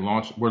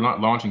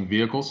launching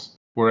vehicles.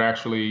 We're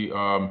actually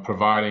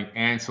providing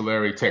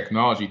ancillary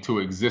technology to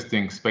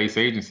existing space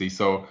agencies.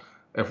 So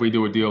if we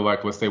do a deal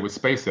like, let's say, with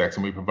SpaceX,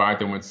 and we provide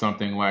them with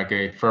something like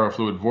a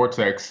ferrofluid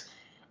vortex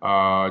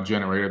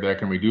generator that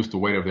can reduce the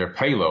weight of their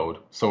payload.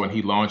 So when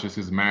he launches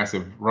his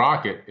massive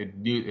rocket, it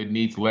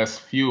needs less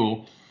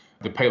fuel.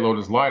 The payload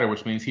is lighter,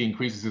 which means he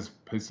increases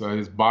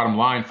his bottom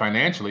line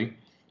financially,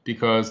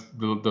 because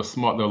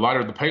the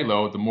lighter the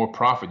payload, the more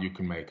profit you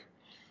can make.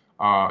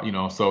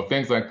 So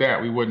things like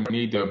that, we wouldn't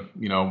need to,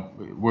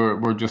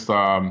 we're just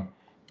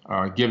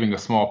giving a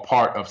small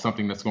part of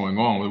something that's going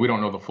on. We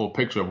don't know the full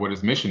picture of what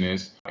his mission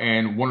is.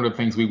 And one of the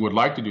things we would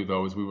like to do,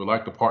 though, is we would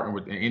like to partner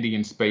with an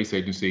Indian Space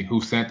Agency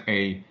who sent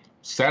a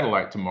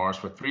satellite to Mars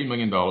for $3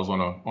 million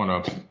on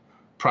a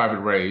private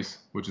raise,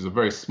 which is a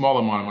very small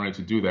amount of money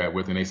to do that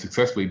with, and they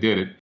successfully did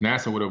it.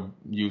 NASA would have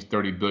used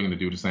 $30 billion to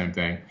do the same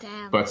thing.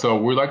 Damn. But so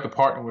we'd like to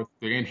partner with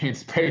the Indian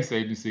Space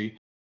Agency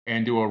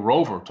and do a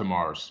rover to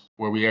Mars,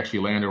 where we actually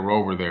land a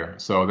rover there.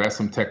 So that's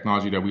some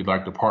technology that we'd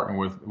like to partner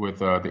with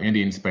the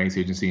Indian Space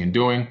Agency in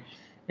doing.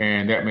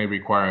 And that may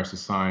require us to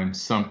sign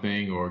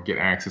something or get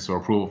access or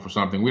approval for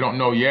something. We don't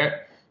know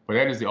yet, but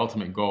that is the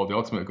ultimate goal. The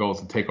ultimate goal is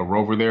to take a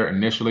rover there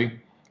initially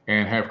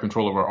and have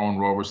control of our own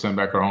rover, send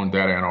back our own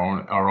data and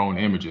our own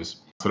images.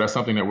 So that's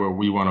something that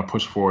we want to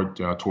push forward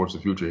towards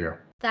the future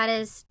here. That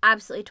is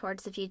absolutely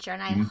towards the future.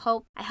 And I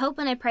hope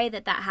and I pray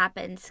that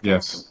happens.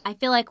 Yes. I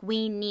feel like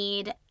we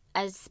need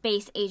a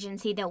space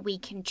agency that we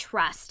can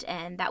trust,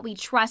 and that we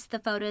trust the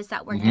photos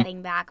that we're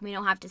getting back. We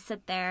don't have to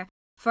sit there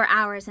for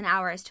hours and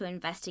hours to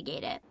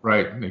investigate it.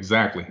 Right,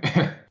 exactly.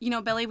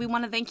 Billy, we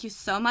want to thank you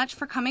so much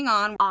for coming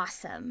on.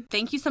 Awesome.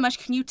 Thank you so much.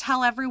 Can you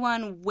tell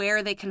everyone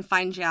where they can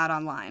find you out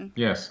online?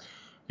 Yes.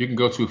 You can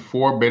go to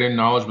Forbidden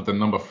Knowledge with the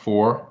number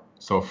 4.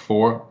 So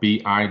 4,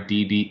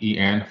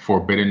 BIDDEN,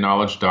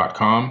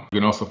 forbiddenknowledge.com. You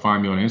can also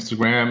find me on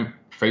Instagram,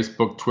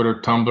 Facebook,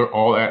 Twitter, Tumblr,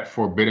 all at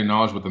Forbidden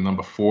Knowledge with the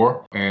number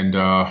 4. And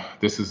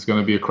this is going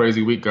to be a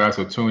crazy week, guys.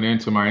 So tune in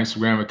to my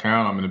Instagram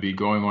account. I'm going to be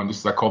going on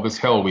I call this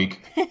Hell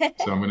Week.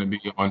 So I'm going to be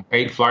on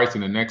 8 flights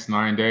in the next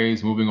 9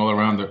 days, moving all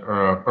around the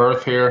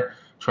Earth here,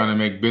 trying to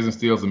make business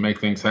deals and make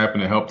things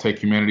happen to help take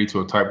humanity to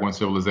a type 1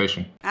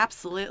 civilization.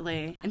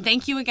 Absolutely. And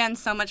thank you again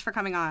so much for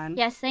coming on.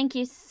 Yes, thank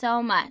you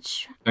so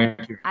much.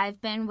 Thank you. I've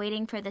been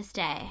waiting for this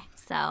day.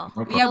 So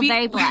Okay. I feel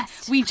very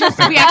blessed. We just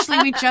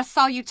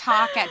saw you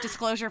talk at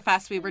Disclosure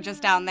Fest. We were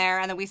just down there,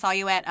 and then we saw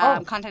you at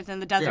Content in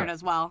the Desert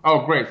as well.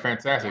 Oh, great.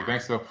 Fantastic.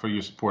 Thanks for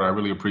your support. I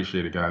really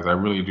appreciate it, guys. I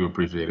really do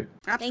appreciate it.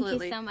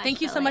 Absolutely. Thank you so much,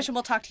 Thank you so Billy. much, and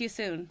we'll talk to you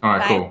soon. All right,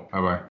 Bye. cool.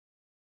 Bye-bye.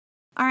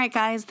 All right,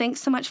 guys, thanks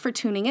so much for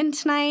tuning in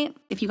tonight.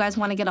 If you guys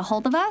want to get a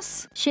hold of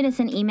us, shoot us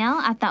an email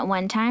at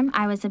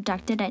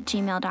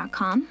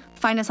thatonetimeIwasabducted@gmail.com.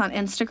 Find us on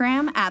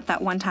Instagram at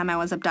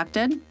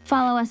thatonetimeIwasabducted.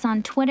 Follow us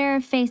on Twitter,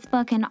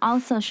 Facebook, and all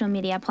social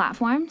media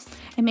platforms.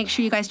 And make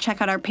sure you guys check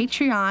out our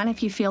Patreon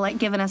if you feel like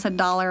giving us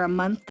 $1 a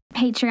month.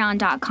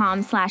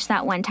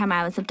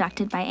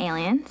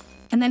 Patreon.com/thatonetimeIwasabductedbyaliens.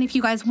 And then if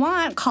you guys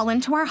want, call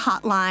into our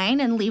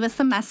hotline and leave us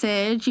a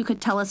message. You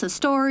could tell us a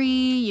story.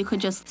 You could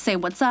just say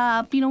what's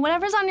up.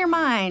 Whatever's on your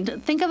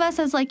mind. Think of us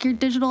as like your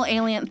digital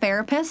alien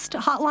therapist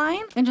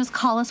hotline and just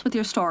call us with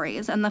your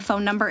stories. And the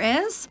phone number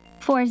is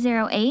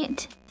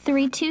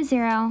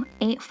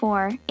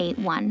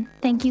 408-320-8481.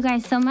 Thank you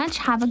guys so much.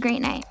 Have a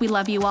great night. We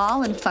love you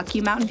all and fuck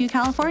you, Mountain View,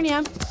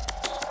 California.